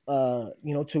to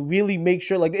to really make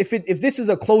sure, if this is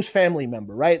a close family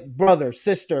member, right? Brother,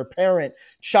 sister, parent,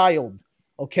 child,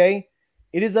 okay?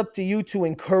 It is up to you to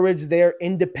encourage their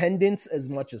independence as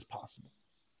much as possible.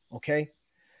 Okay?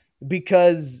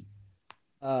 Because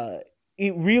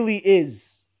it really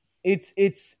is.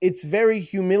 It's very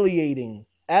humiliating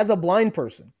as a blind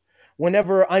person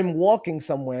whenever I'm walking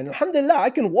somewhere. And alhamdulillah, I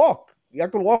can walk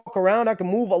around, I can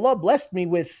move. Allah blessed me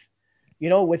with,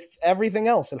 with everything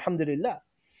else, alhamdulillah.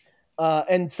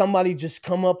 And somebody just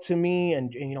come up to me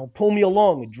and pull me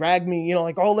along and drag me,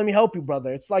 oh, let me help you,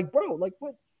 brother. It's like, bro, what?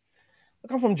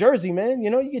 Look, I'm from Jersey, man.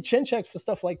 You get chin checks for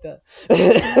stuff like that.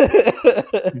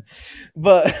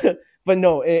 but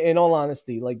no, in all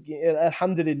honesty,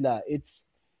 alhamdulillah, it's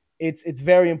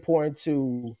very important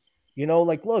to,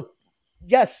 look,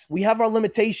 yes, we have our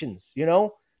limitations,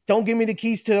 Don't give me the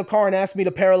keys to the car and ask me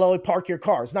to parallel park your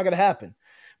car. It's not going to happen.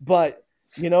 But,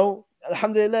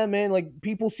 alhamdulillah, man,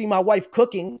 people see my wife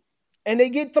cooking and they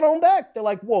get thrown back. They're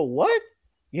like, whoa, what?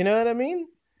 You know what I mean?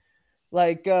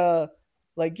 Angel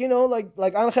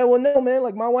will know, man,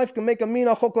 my wife can make a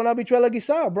mina con habichuela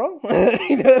guisada, bro.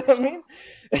 You know what I mean?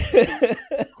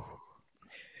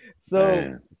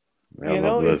 So, man,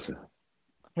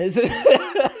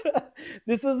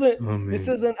 this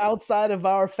isn't outside of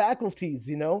our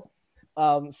faculties,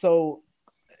 So,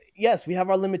 yes, we have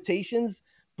our limitations,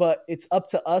 but it's up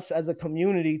to us as a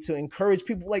community to encourage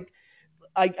people.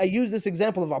 I use this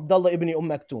example of Abdullah ibn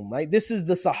Maktoum, right? This is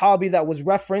the Sahabi that was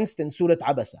referenced in Surah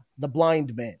Abasa, the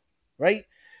blind man, right?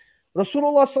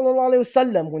 Rasulullah sallallahu alaihi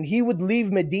wasallam, when he would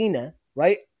leave Medina,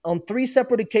 right, on 3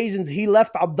 separate occasions, he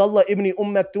left Abdullah ibn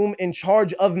Maktoum in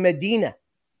charge of Medina.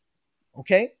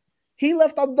 Okay? He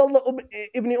left Abdullah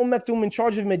ibn Maktoum in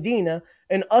charge of Medina,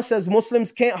 and us as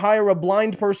Muslims can't hire a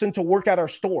blind person to work at our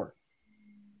store.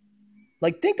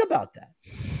 Think about that.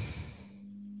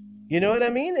 You know what I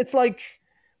mean? It's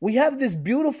we have this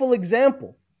beautiful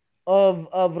example of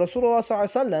Rasulullah sallallahu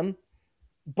alaihi wasallam,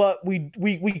 but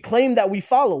we claim that we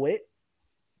follow it.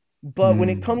 But when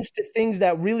it comes to things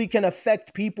that really can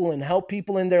affect people and help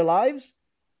people in their lives,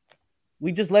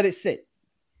 we just let it sit.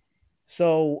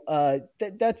 So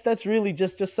that's really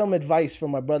just some advice for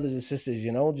my brothers and sisters.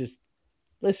 Just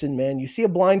listen, man. You see a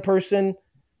blind person,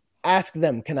 ask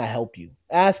them, "Can I help you?"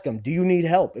 Ask them, "Do you need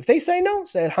help?" If they say no,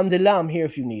 say, "Alhamdulillah, I'm here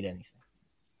if you need anything."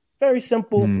 Very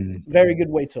simple, Mm, very good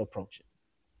way to approach it.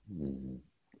 Mhm.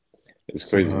 It's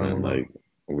crazy, man. subhanallah. Like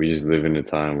we just live in a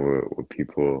time where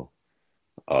people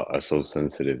are so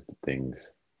sensitive to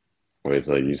things. Where it's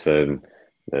like you said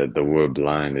that the word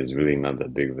blind is really not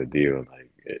that big of a deal.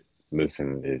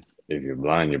 Listen, if you're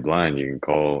blind, you're blind. You can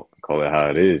call it how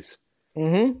it is,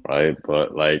 Mm-hmm. right?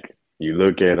 But like you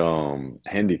look at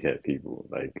handicapped people,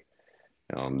 like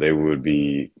they would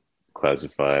be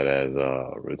classified as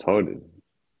retarded.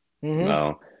 Mm-hmm.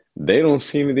 Now they don't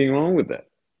see anything wrong with that.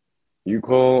 You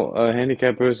call a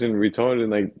handicapped person retarded,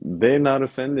 like they're not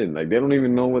offended. Like they don't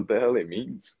even know what the hell it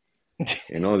means.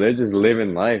 They're just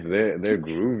living life. They're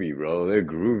groovy, bro. They're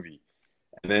groovy.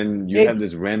 And then you have It's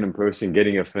this random person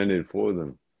getting offended for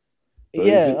them. So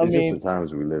yeah. I it's just the mean,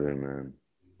 times we live in, man.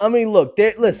 look.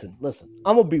 Listen.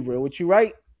 I'm gonna be real with you,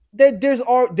 right? There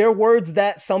are words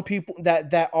that some people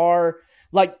that are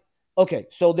like. Okay,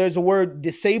 so there's a word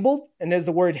disabled and there's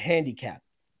the word handicapped.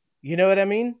 You know what I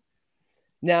mean?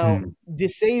 Now, Mm,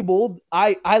 disabled,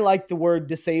 I like the word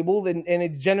disabled, and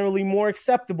it's generally more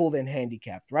acceptable than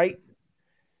handicapped, right?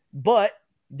 But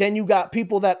then you got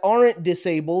people that aren't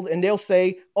disabled and they'll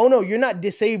say, "Oh no, you're not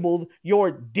disabled,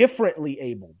 you're differently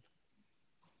abled."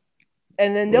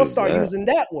 And then What they'll is start that? using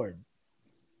that word.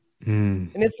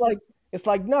 mm. And it's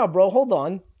like, "Nah, bro, hold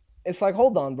on." It's like,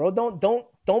 "Hold on, bro.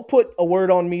 Don't put a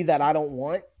word on me that I don't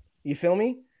want." You feel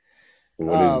me?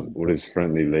 Um What is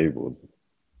friendly labeled?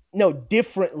 no,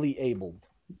 differently abled.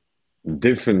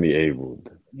 Differently abled.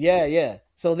 Yeah, yeah.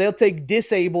 So they'll take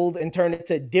disabled and turn it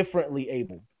to differently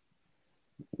abled.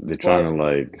 They're trying But to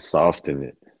like soften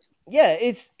it. yeah,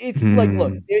 it's like,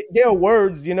 look, Mm. there are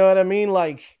words, you know what I mean?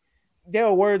 Like there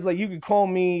are words like you could call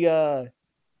me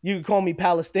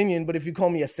Palestinian, but if you call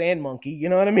me a sand monkey, you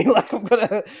know what I mean? Like I'm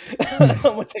gonna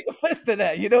take offense to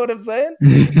that, you know what I'm saying?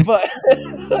 But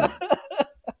Mhm. but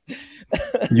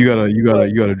you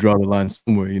gotta draw the line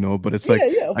somewhere, But it's yeah, like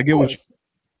yeah, I of get what course.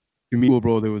 you mean,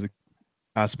 bro. There was a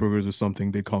Asperger's or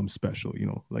something. They call them special,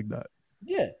 like that.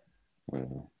 Yeah,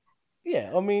 Mhm.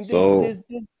 yeah. I mean, So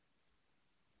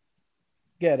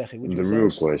yeah, Akhi, what you the were real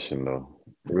saying? question though,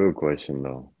 the real question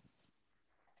though,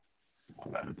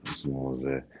 someone was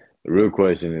there. The real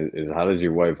question is how does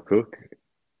your wife cook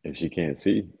if she can't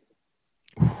see?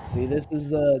 See, this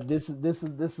is a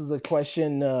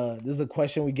question. This is a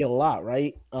question we get a lot,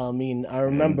 right? I mean,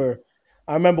 Mm.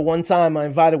 I remember one time I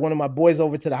invited one of my boys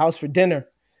over to the house for dinner,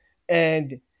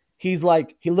 and he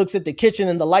looks at the kitchen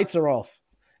and the lights are off,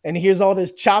 and he hears all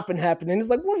this chopping happening. He's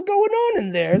like, "What's going on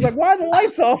in there?" He's like, "Why are the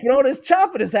lights off and all this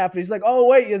chopping is happening?" He's like, "Oh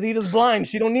wait, Yadita's blind.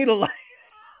 She don't need a light."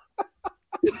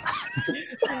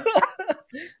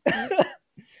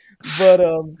 but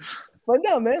um, but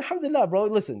no, man, alhamdulillah, bro.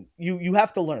 Listen, you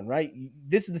have to learn, right?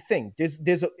 This is the thing.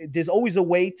 There's always a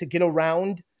way to get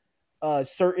around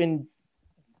certain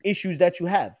issues that you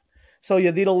have. So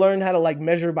Yadira learned how to like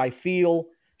measure by feel.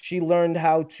 She learned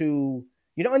how to,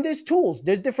 and there's tools.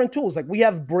 There's different tools. Like we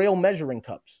have braille measuring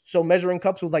cups. So measuring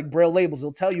cups with like braille labels,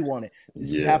 they'll tell you on it.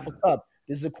 This is Yeah. half a cup.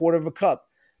 This is a quarter of a cup,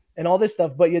 and all this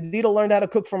stuff. But Yadira learned how to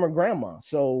cook from her grandma.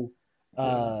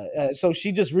 Yeah. So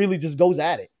she just really just goes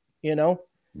at it. You know.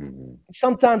 Hmm.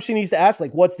 Sometimes she needs to ask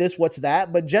like, "What's this? What's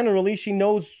that?" But generally, she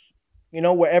knows,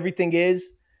 where everything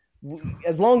is.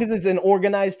 As long as it's an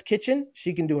organized kitchen,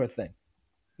 she can do her thing.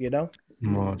 You know.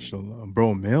 Hmm. MashaAllah.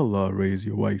 Bro, may Allah raise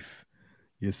your wife,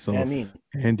 I yourself, mean,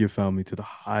 and your family to the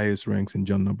highest ranks in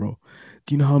Jannah, bro.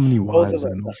 Do you know how many both of wives I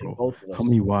us, know, Akhi, bro? both of How us.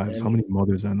 many I wives, how mean, many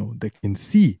mothers I know that can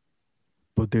see,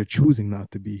 but they're choosing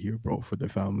not to be here, bro, for their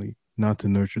family, not to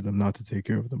nurture them, not to take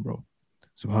care of them, bro.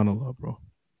 SubhanAllah, bro.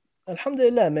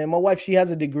 alhamdulillah, man. My wife, she has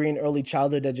a degree in early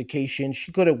childhood education.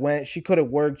 She could have went, she could have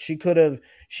worked, she could have,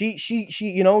 she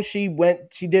went,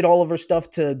 she did all of her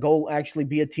stuff to go actually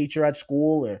be a teacher at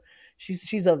school, or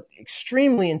she's a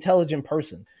extremely intelligent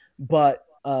person. But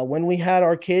when we had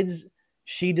our kids,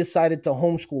 she decided to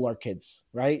homeschool our kids,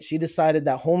 right? She decided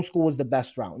that homeschool was the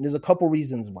best route. And there's a couple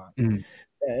reasons why. Mm,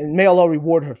 And may Allah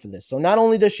reward her for this. So not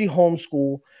only does she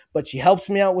homeschool, but she helps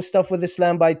me out with stuff with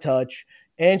Islam by Touch,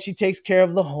 and she takes care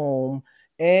of the home,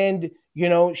 and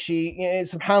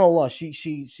subhanallah,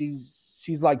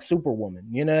 she's like superwoman.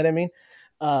 You know what I mean?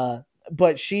 Uh,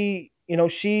 but she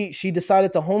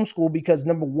decided to homeschool because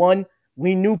number one,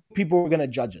 we knew people were gonna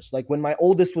judge us. Like when my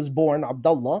oldest was born,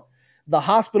 Abdullah, the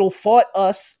hospital fought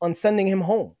us on sending him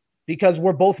home because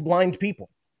we're both blind people.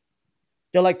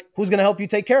 They're like, "Who's gonna help you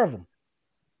take care of him?"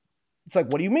 It's like,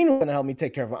 what do you mean you're going to help me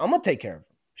take care of her? I'm going to take care of her.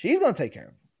 She's going to take care of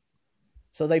her.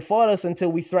 So they fought us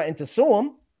until we threatened to sue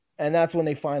him. And that's when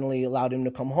they finally allowed him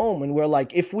to come home. And we're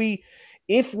like, if we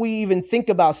even think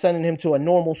about sending him to a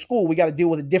normal school, we got to deal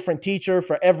with a different teacher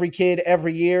for every kid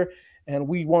every year. And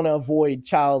we want to avoid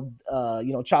child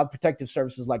protective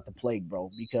services like the plague,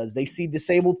 bro, because they see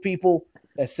disabled people.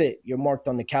 That's it. You're marked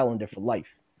on the calendar for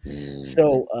life.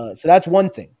 So that's one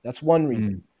thing. That's one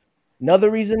reason.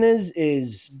 Another reason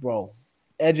is, bro,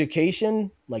 education,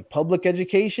 like public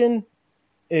education,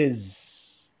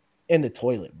 is in the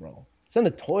toilet, bro. It's in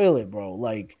the toilet, bro.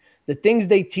 Like the things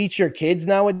they teach your kids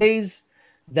nowadays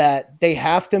that they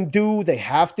have to do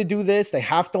this, they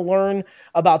have to learn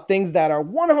about things that are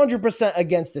 100%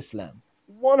 against Islam.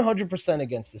 100%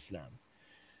 against Islam.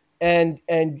 And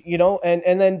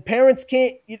then parents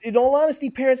can't, in all honesty,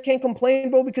 parents can't complain,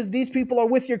 bro, because these people are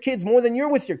with your kids more than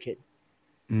you're with your kids.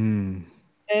 And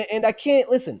I can't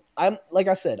listen. Like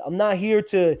I said, I'm not here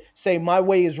to say my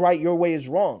way is right, your way is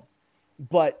wrong.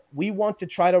 But we want to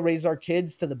try to raise our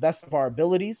kids to the best of our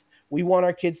abilities. We want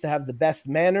our kids to have the best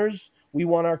manners. We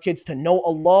want our kids to know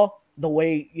Allah the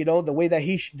way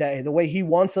He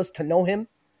wants us to know Him.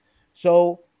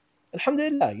 So,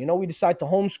 alhamdulillah, we decide to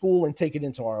homeschool and take it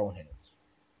into our own hands.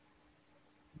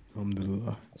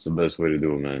 Alhamdulillah. That's the best way to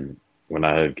do it, man. When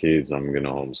I have kids, I'm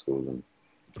gonna homeschool them.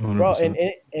 100%. Bro, and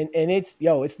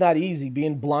it's not easy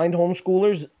being blind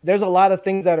homeschoolers. There's a lot of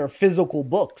things that are physical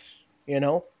books,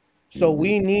 So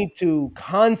we need to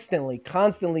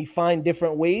constantly find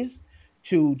different ways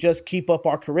to just keep up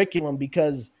our curriculum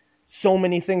because so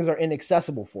many things are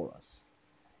inaccessible for us.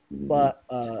 But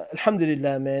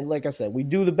alhamdulillah, man, like I said, we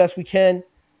do the best we can.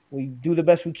 We do the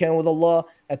best we can with Allah.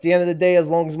 At the end of the day, as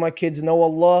long as my kids know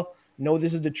Allah, know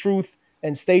this is the truth,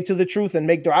 and stay to the truth and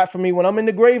make dua for me when I'm in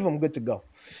the grave, I'm good to go.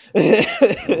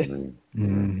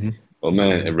 Well,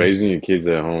 man, raising your kids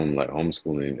at home, like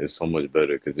homeschooling, is so much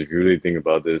better because if you really think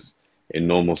about this, in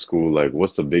normal school, like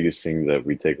what's the biggest thing that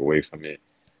we take away from it?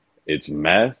 It's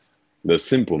math, the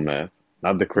simple math,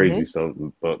 not the crazy stuff,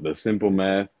 but the simple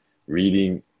math,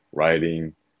 reading,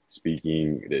 writing,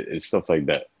 speaking, it's stuff like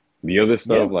that. The other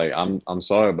stuff, like I'm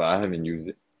sorry, but I haven't used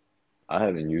it.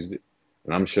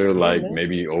 And I'm sure like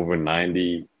maybe over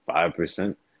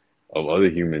 95% of other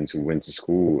humans who went to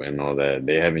school and all that,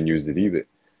 they haven't used it either.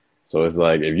 So it's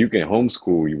like if you can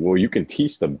homeschool, well, you can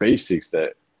teach the basics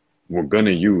that we're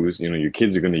gonna use, your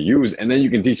kids are gonna use, and then you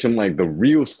can teach them like the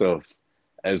real stuff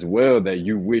as well that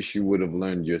you wish you would have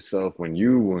learned yourself when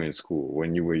you were in school,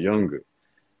 when you were younger.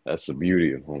 That's the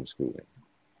beauty of homeschooling.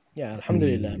 Yeah,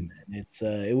 alhamdulillah, man.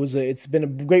 It's been a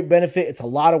great benefit. It's a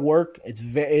lot of work. It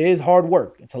is hard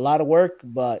work. It's a lot of work,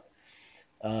 but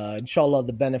inshallah,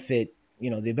 the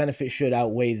benefit should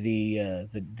outweigh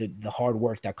the hard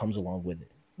work that comes along with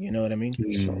it. You know what I mean?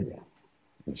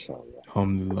 Inshallah.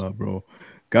 Alhamdulillah, bro.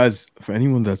 Guys, for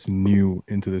anyone that's new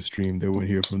into the stream, they weren't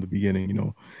here from the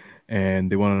beginning,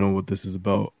 and they want to know what this is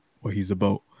about, what he's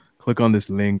about. Click on this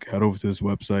link, head over to this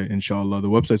website, inshallah. The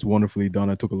website's wonderfully done.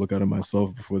 I took a look at it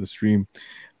myself before the stream.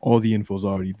 All the info is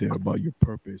already there about your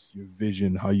purpose, your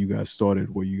vision, how you guys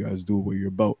started, what you guys do, what you're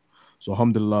about. So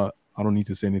alhamdulillah, I don't need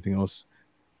to say anything else.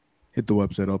 Hit the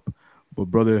website up. But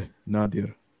brother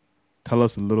Nadir, tell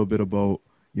us a little bit about,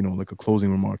 like a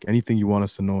closing remark. Anything you want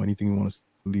us to know, anything you want us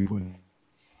to leave with.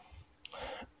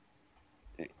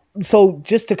 So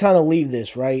just to kind of leave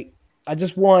this, right? I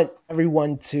just want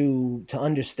everyone to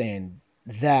understand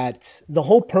that the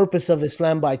whole purpose of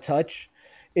Islam by Touch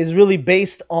is really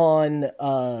based on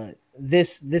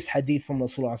this hadith from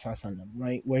Rasulullah sallallahu alaihi wasallam,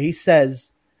 right? Where he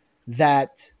says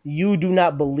that you do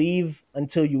not believe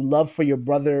until you love for your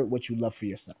brother what you love for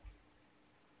yourself.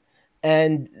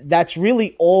 And that's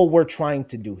really all we're trying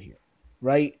to do here,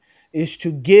 right? Is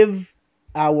to give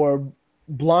our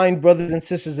blind brothers and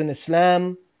sisters in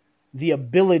Islam the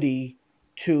ability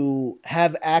to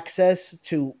have access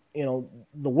to,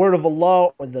 the word of Allah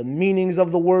or the meanings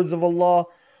of the words of Allah,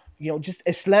 just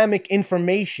Islamic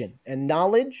information and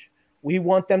knowledge. We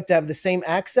want them to have the same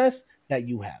access that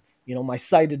you have. My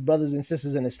sighted brothers and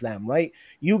sisters in Islam, right?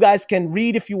 You guys can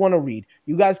read if you want to read.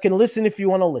 You guys can listen if you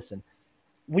want to listen.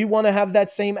 We want to have that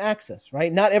same access,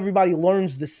 right? Not everybody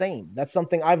learns the same. That's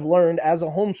something I've learned as a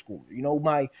homeschooler.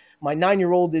 My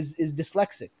 9-year-old is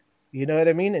dyslexic. You know what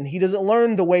I mean? And he doesn't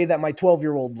learn the way that my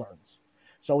 12-year-old learns.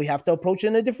 So we have to approach it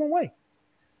in a different way.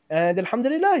 And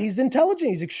alhamdulillah, he's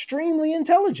intelligent. He's extremely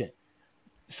intelligent.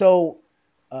 So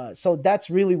So that's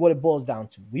really what it boils down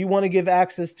to. We want to give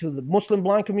access to the Muslim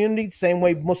blind community, the same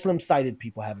way Muslim sighted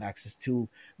people have access to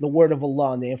the word of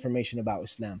Allah and the information about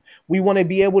Islam. We want to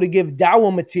be able to give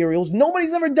da'wah materials.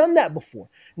 Nobody's ever done that before.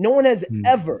 No one has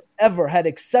ever had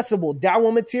accessible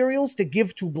da'wah materials to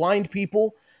give to blind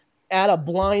people at a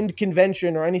blind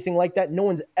convention or anything like that. No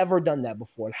one's ever done that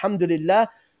before. Alhamdulillah,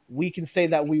 we can say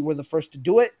that we were the first to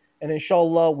do it, and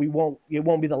inshallah, it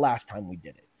won't be the last time we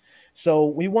did it. So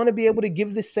we want to be able to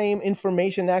give the same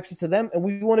information access to them, and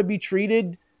we want to be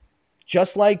treated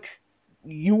just like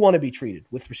you want to be treated,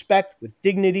 with respect, with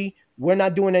dignity. We're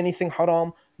not doing anything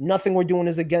haram. Nothing we're doing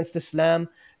is against Islam.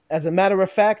 As a matter of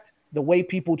fact, the way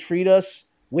people treat us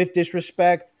with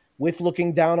disrespect, with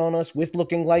looking down on us, with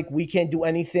looking like we can't do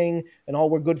anything and all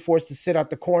we're good for is to sit out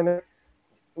the corner,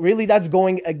 really that's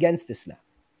going against Islam.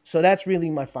 So that's really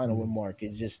my final remark,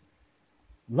 is just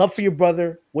love for your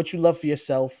brother, what you love for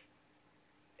yourself.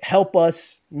 Help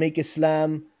us make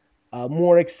Islam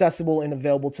more accessible and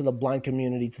available to the blind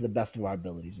community to the best of our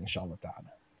abilities, inshallah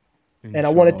ta'ala. And I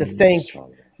wanted to thank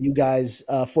you guys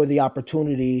for the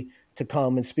opportunity to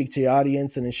come and speak to your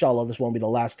audience. And inshallah, this won't be the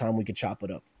last time we could chop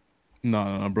it up.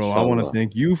 No, bro. I want to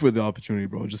thank you for the opportunity,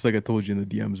 bro. Just like I told you in the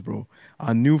DMs, bro.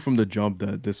 I knew from the jump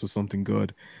that this was something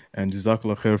good. And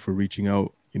Jazakallah khair for reaching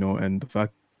out, and the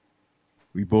fact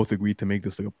we both agreed to make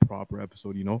this like a proper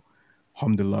episode,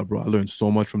 Alhamdulillah, bro. I learned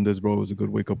so much from this, bro. It was a good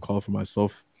wake-up call for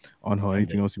myself on how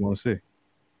anything else you want to say.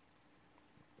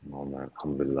 Oh, man.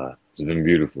 Alhamdulillah. It's been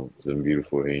beautiful. It's been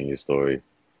beautiful hearing your story.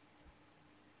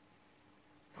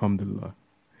 Alhamdulillah.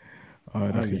 All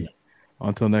right, Akhi.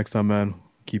 Until next time, man.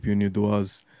 Keep you in your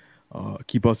du'as.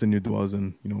 Keep us in your du'as,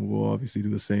 and, we'll obviously do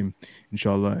the same,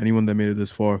 inshallah. Anyone that made it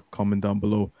this far, comment down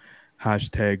below.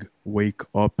 #wake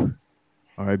up.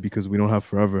 All right, because we don't have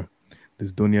forever.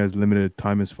 This dunya is limited.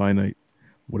 Time is finite.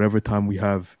 Whatever time we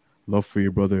have, love for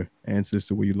your brother and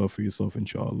sister what you love for yourself,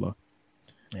 inshallah.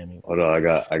 Hold on,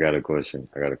 I got a question.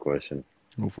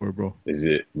 Go for it, bro. Is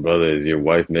your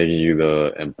wife making you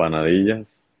the empanadillas?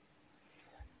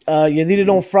 They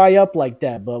don't fry up like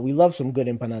that, but we love some good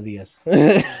empanadillas.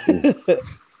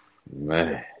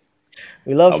 Man.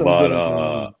 We love some good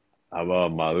empanadillas. How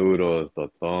about maduros,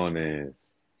 tostones?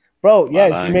 Bro,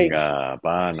 yeah,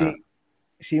 pana.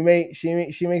 She makes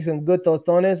some good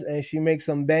tostones, and she makes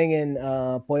some banging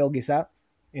pollo guisado.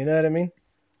 You know what I mean?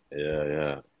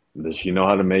 Yeah. Does she know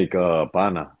how to make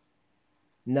pana?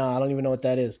 No, I don't even know what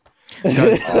that is.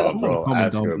 Bro,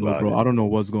 ask her about bro. it. I don't know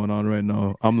what's going on right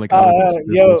now. I'm like,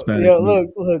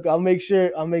 look. I'll make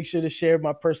sure to share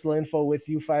my personal info with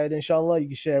you, Fayed, inshallah. You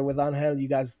can share it with Angel. You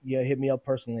guys, hit me up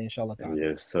personally, inshallah.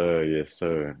 Yes,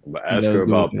 sir. But ask her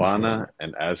about pana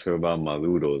and ask her about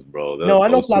maduros, bro. No, I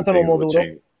know plátano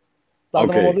maduro.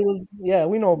 Okay. Yeah,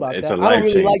 we know about that. I don't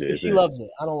really like it. She loves it.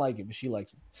 I don't like it, but she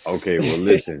likes it. Okay, well,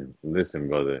 listen,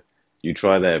 brother. You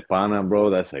try that pana, bro,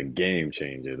 that's a game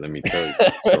changer, let me tell you.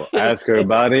 So ask her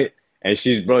about it, and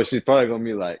she's probably gonna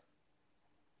be like,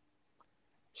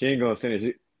 she ain't gonna send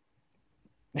it.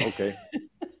 Okay.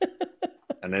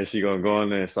 And then she gonna go in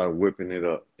there and start whipping it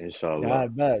up, inshallah. I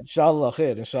bet. Inshallah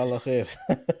khair.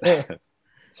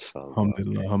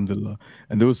 Alhamdulillah.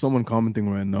 And there was someone commenting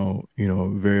right now,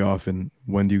 very often,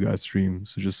 when do you guys stream?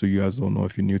 So just so you guys don't know,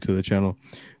 if you're new to the channel,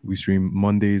 we stream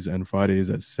Mondays and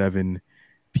Fridays at 7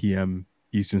 p.m.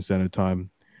 Eastern Standard Time.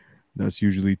 That's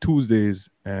usually Tuesdays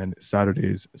and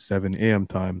Saturdays, 7 a.m.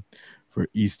 time for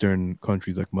Eastern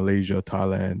countries like Malaysia,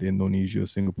 Thailand, Indonesia,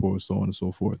 Singapore, so on and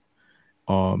so forth.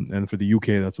 And for the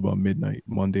UK, that's about midnight,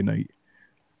 Monday night,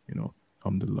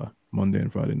 alhamdulillah, Monday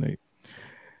and Friday night.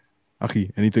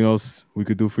 Akhi, anything else we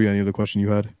could do for you? Any other question you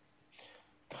had?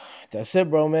 That's it,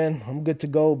 bro, man. I'm good to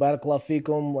go. Barakallah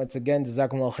feekum. Once again,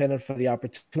 jazakumullah khairan for the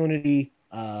opportunity.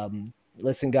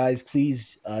 Listen, guys,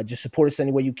 please just support us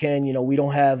any way you can. We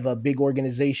don't have a big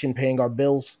organization paying our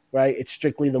bills, right? It's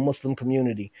strictly the Muslim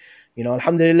community.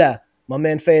 Alhamdulillah, my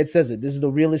man Fayed says it. This is the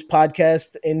realest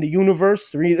podcast in the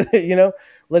universe.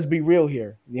 Let's be real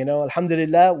here.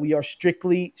 Alhamdulillah, we are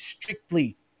strictly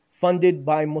funded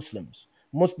by Muslims,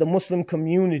 the Muslim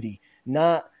community,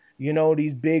 not,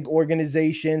 these big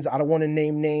organizations. I don't want to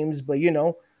name names, but,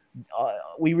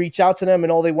 we reach out to them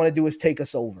and all they want to do is take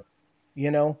us over,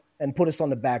 and put us on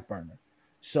the back burner.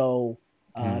 So,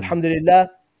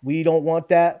 alhamdulillah, we don't want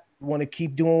that. We want to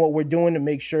keep doing what we're doing to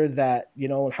make sure that,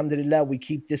 alhamdulillah, we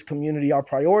keep this community our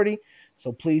priority.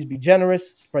 So please be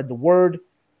generous, spread the word,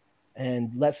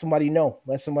 and let somebody know.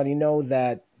 Let somebody know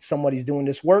that somebody's doing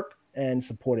this work, and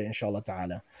support it, inshallah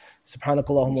ta'ala.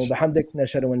 Subhanakallahumma wa bihamdik,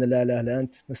 nashhadu an la ilaha illa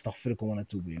ant, nastaghfiruka wa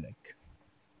natubu ilayk.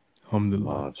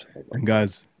 Alhamdulillah. And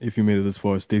guys, if you made it this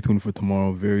far, stay tuned for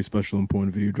tomorrow. Very special,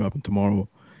 important video dropping tomorrow.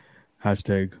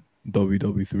 Hashtag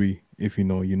WW3. If you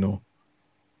know, you know.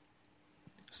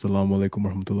 Assalamu alaikum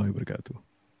warahmatullahi wabarakatuh.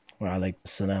 Wa alaikum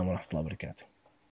assalam wa rahmatullahi wa barakatuh.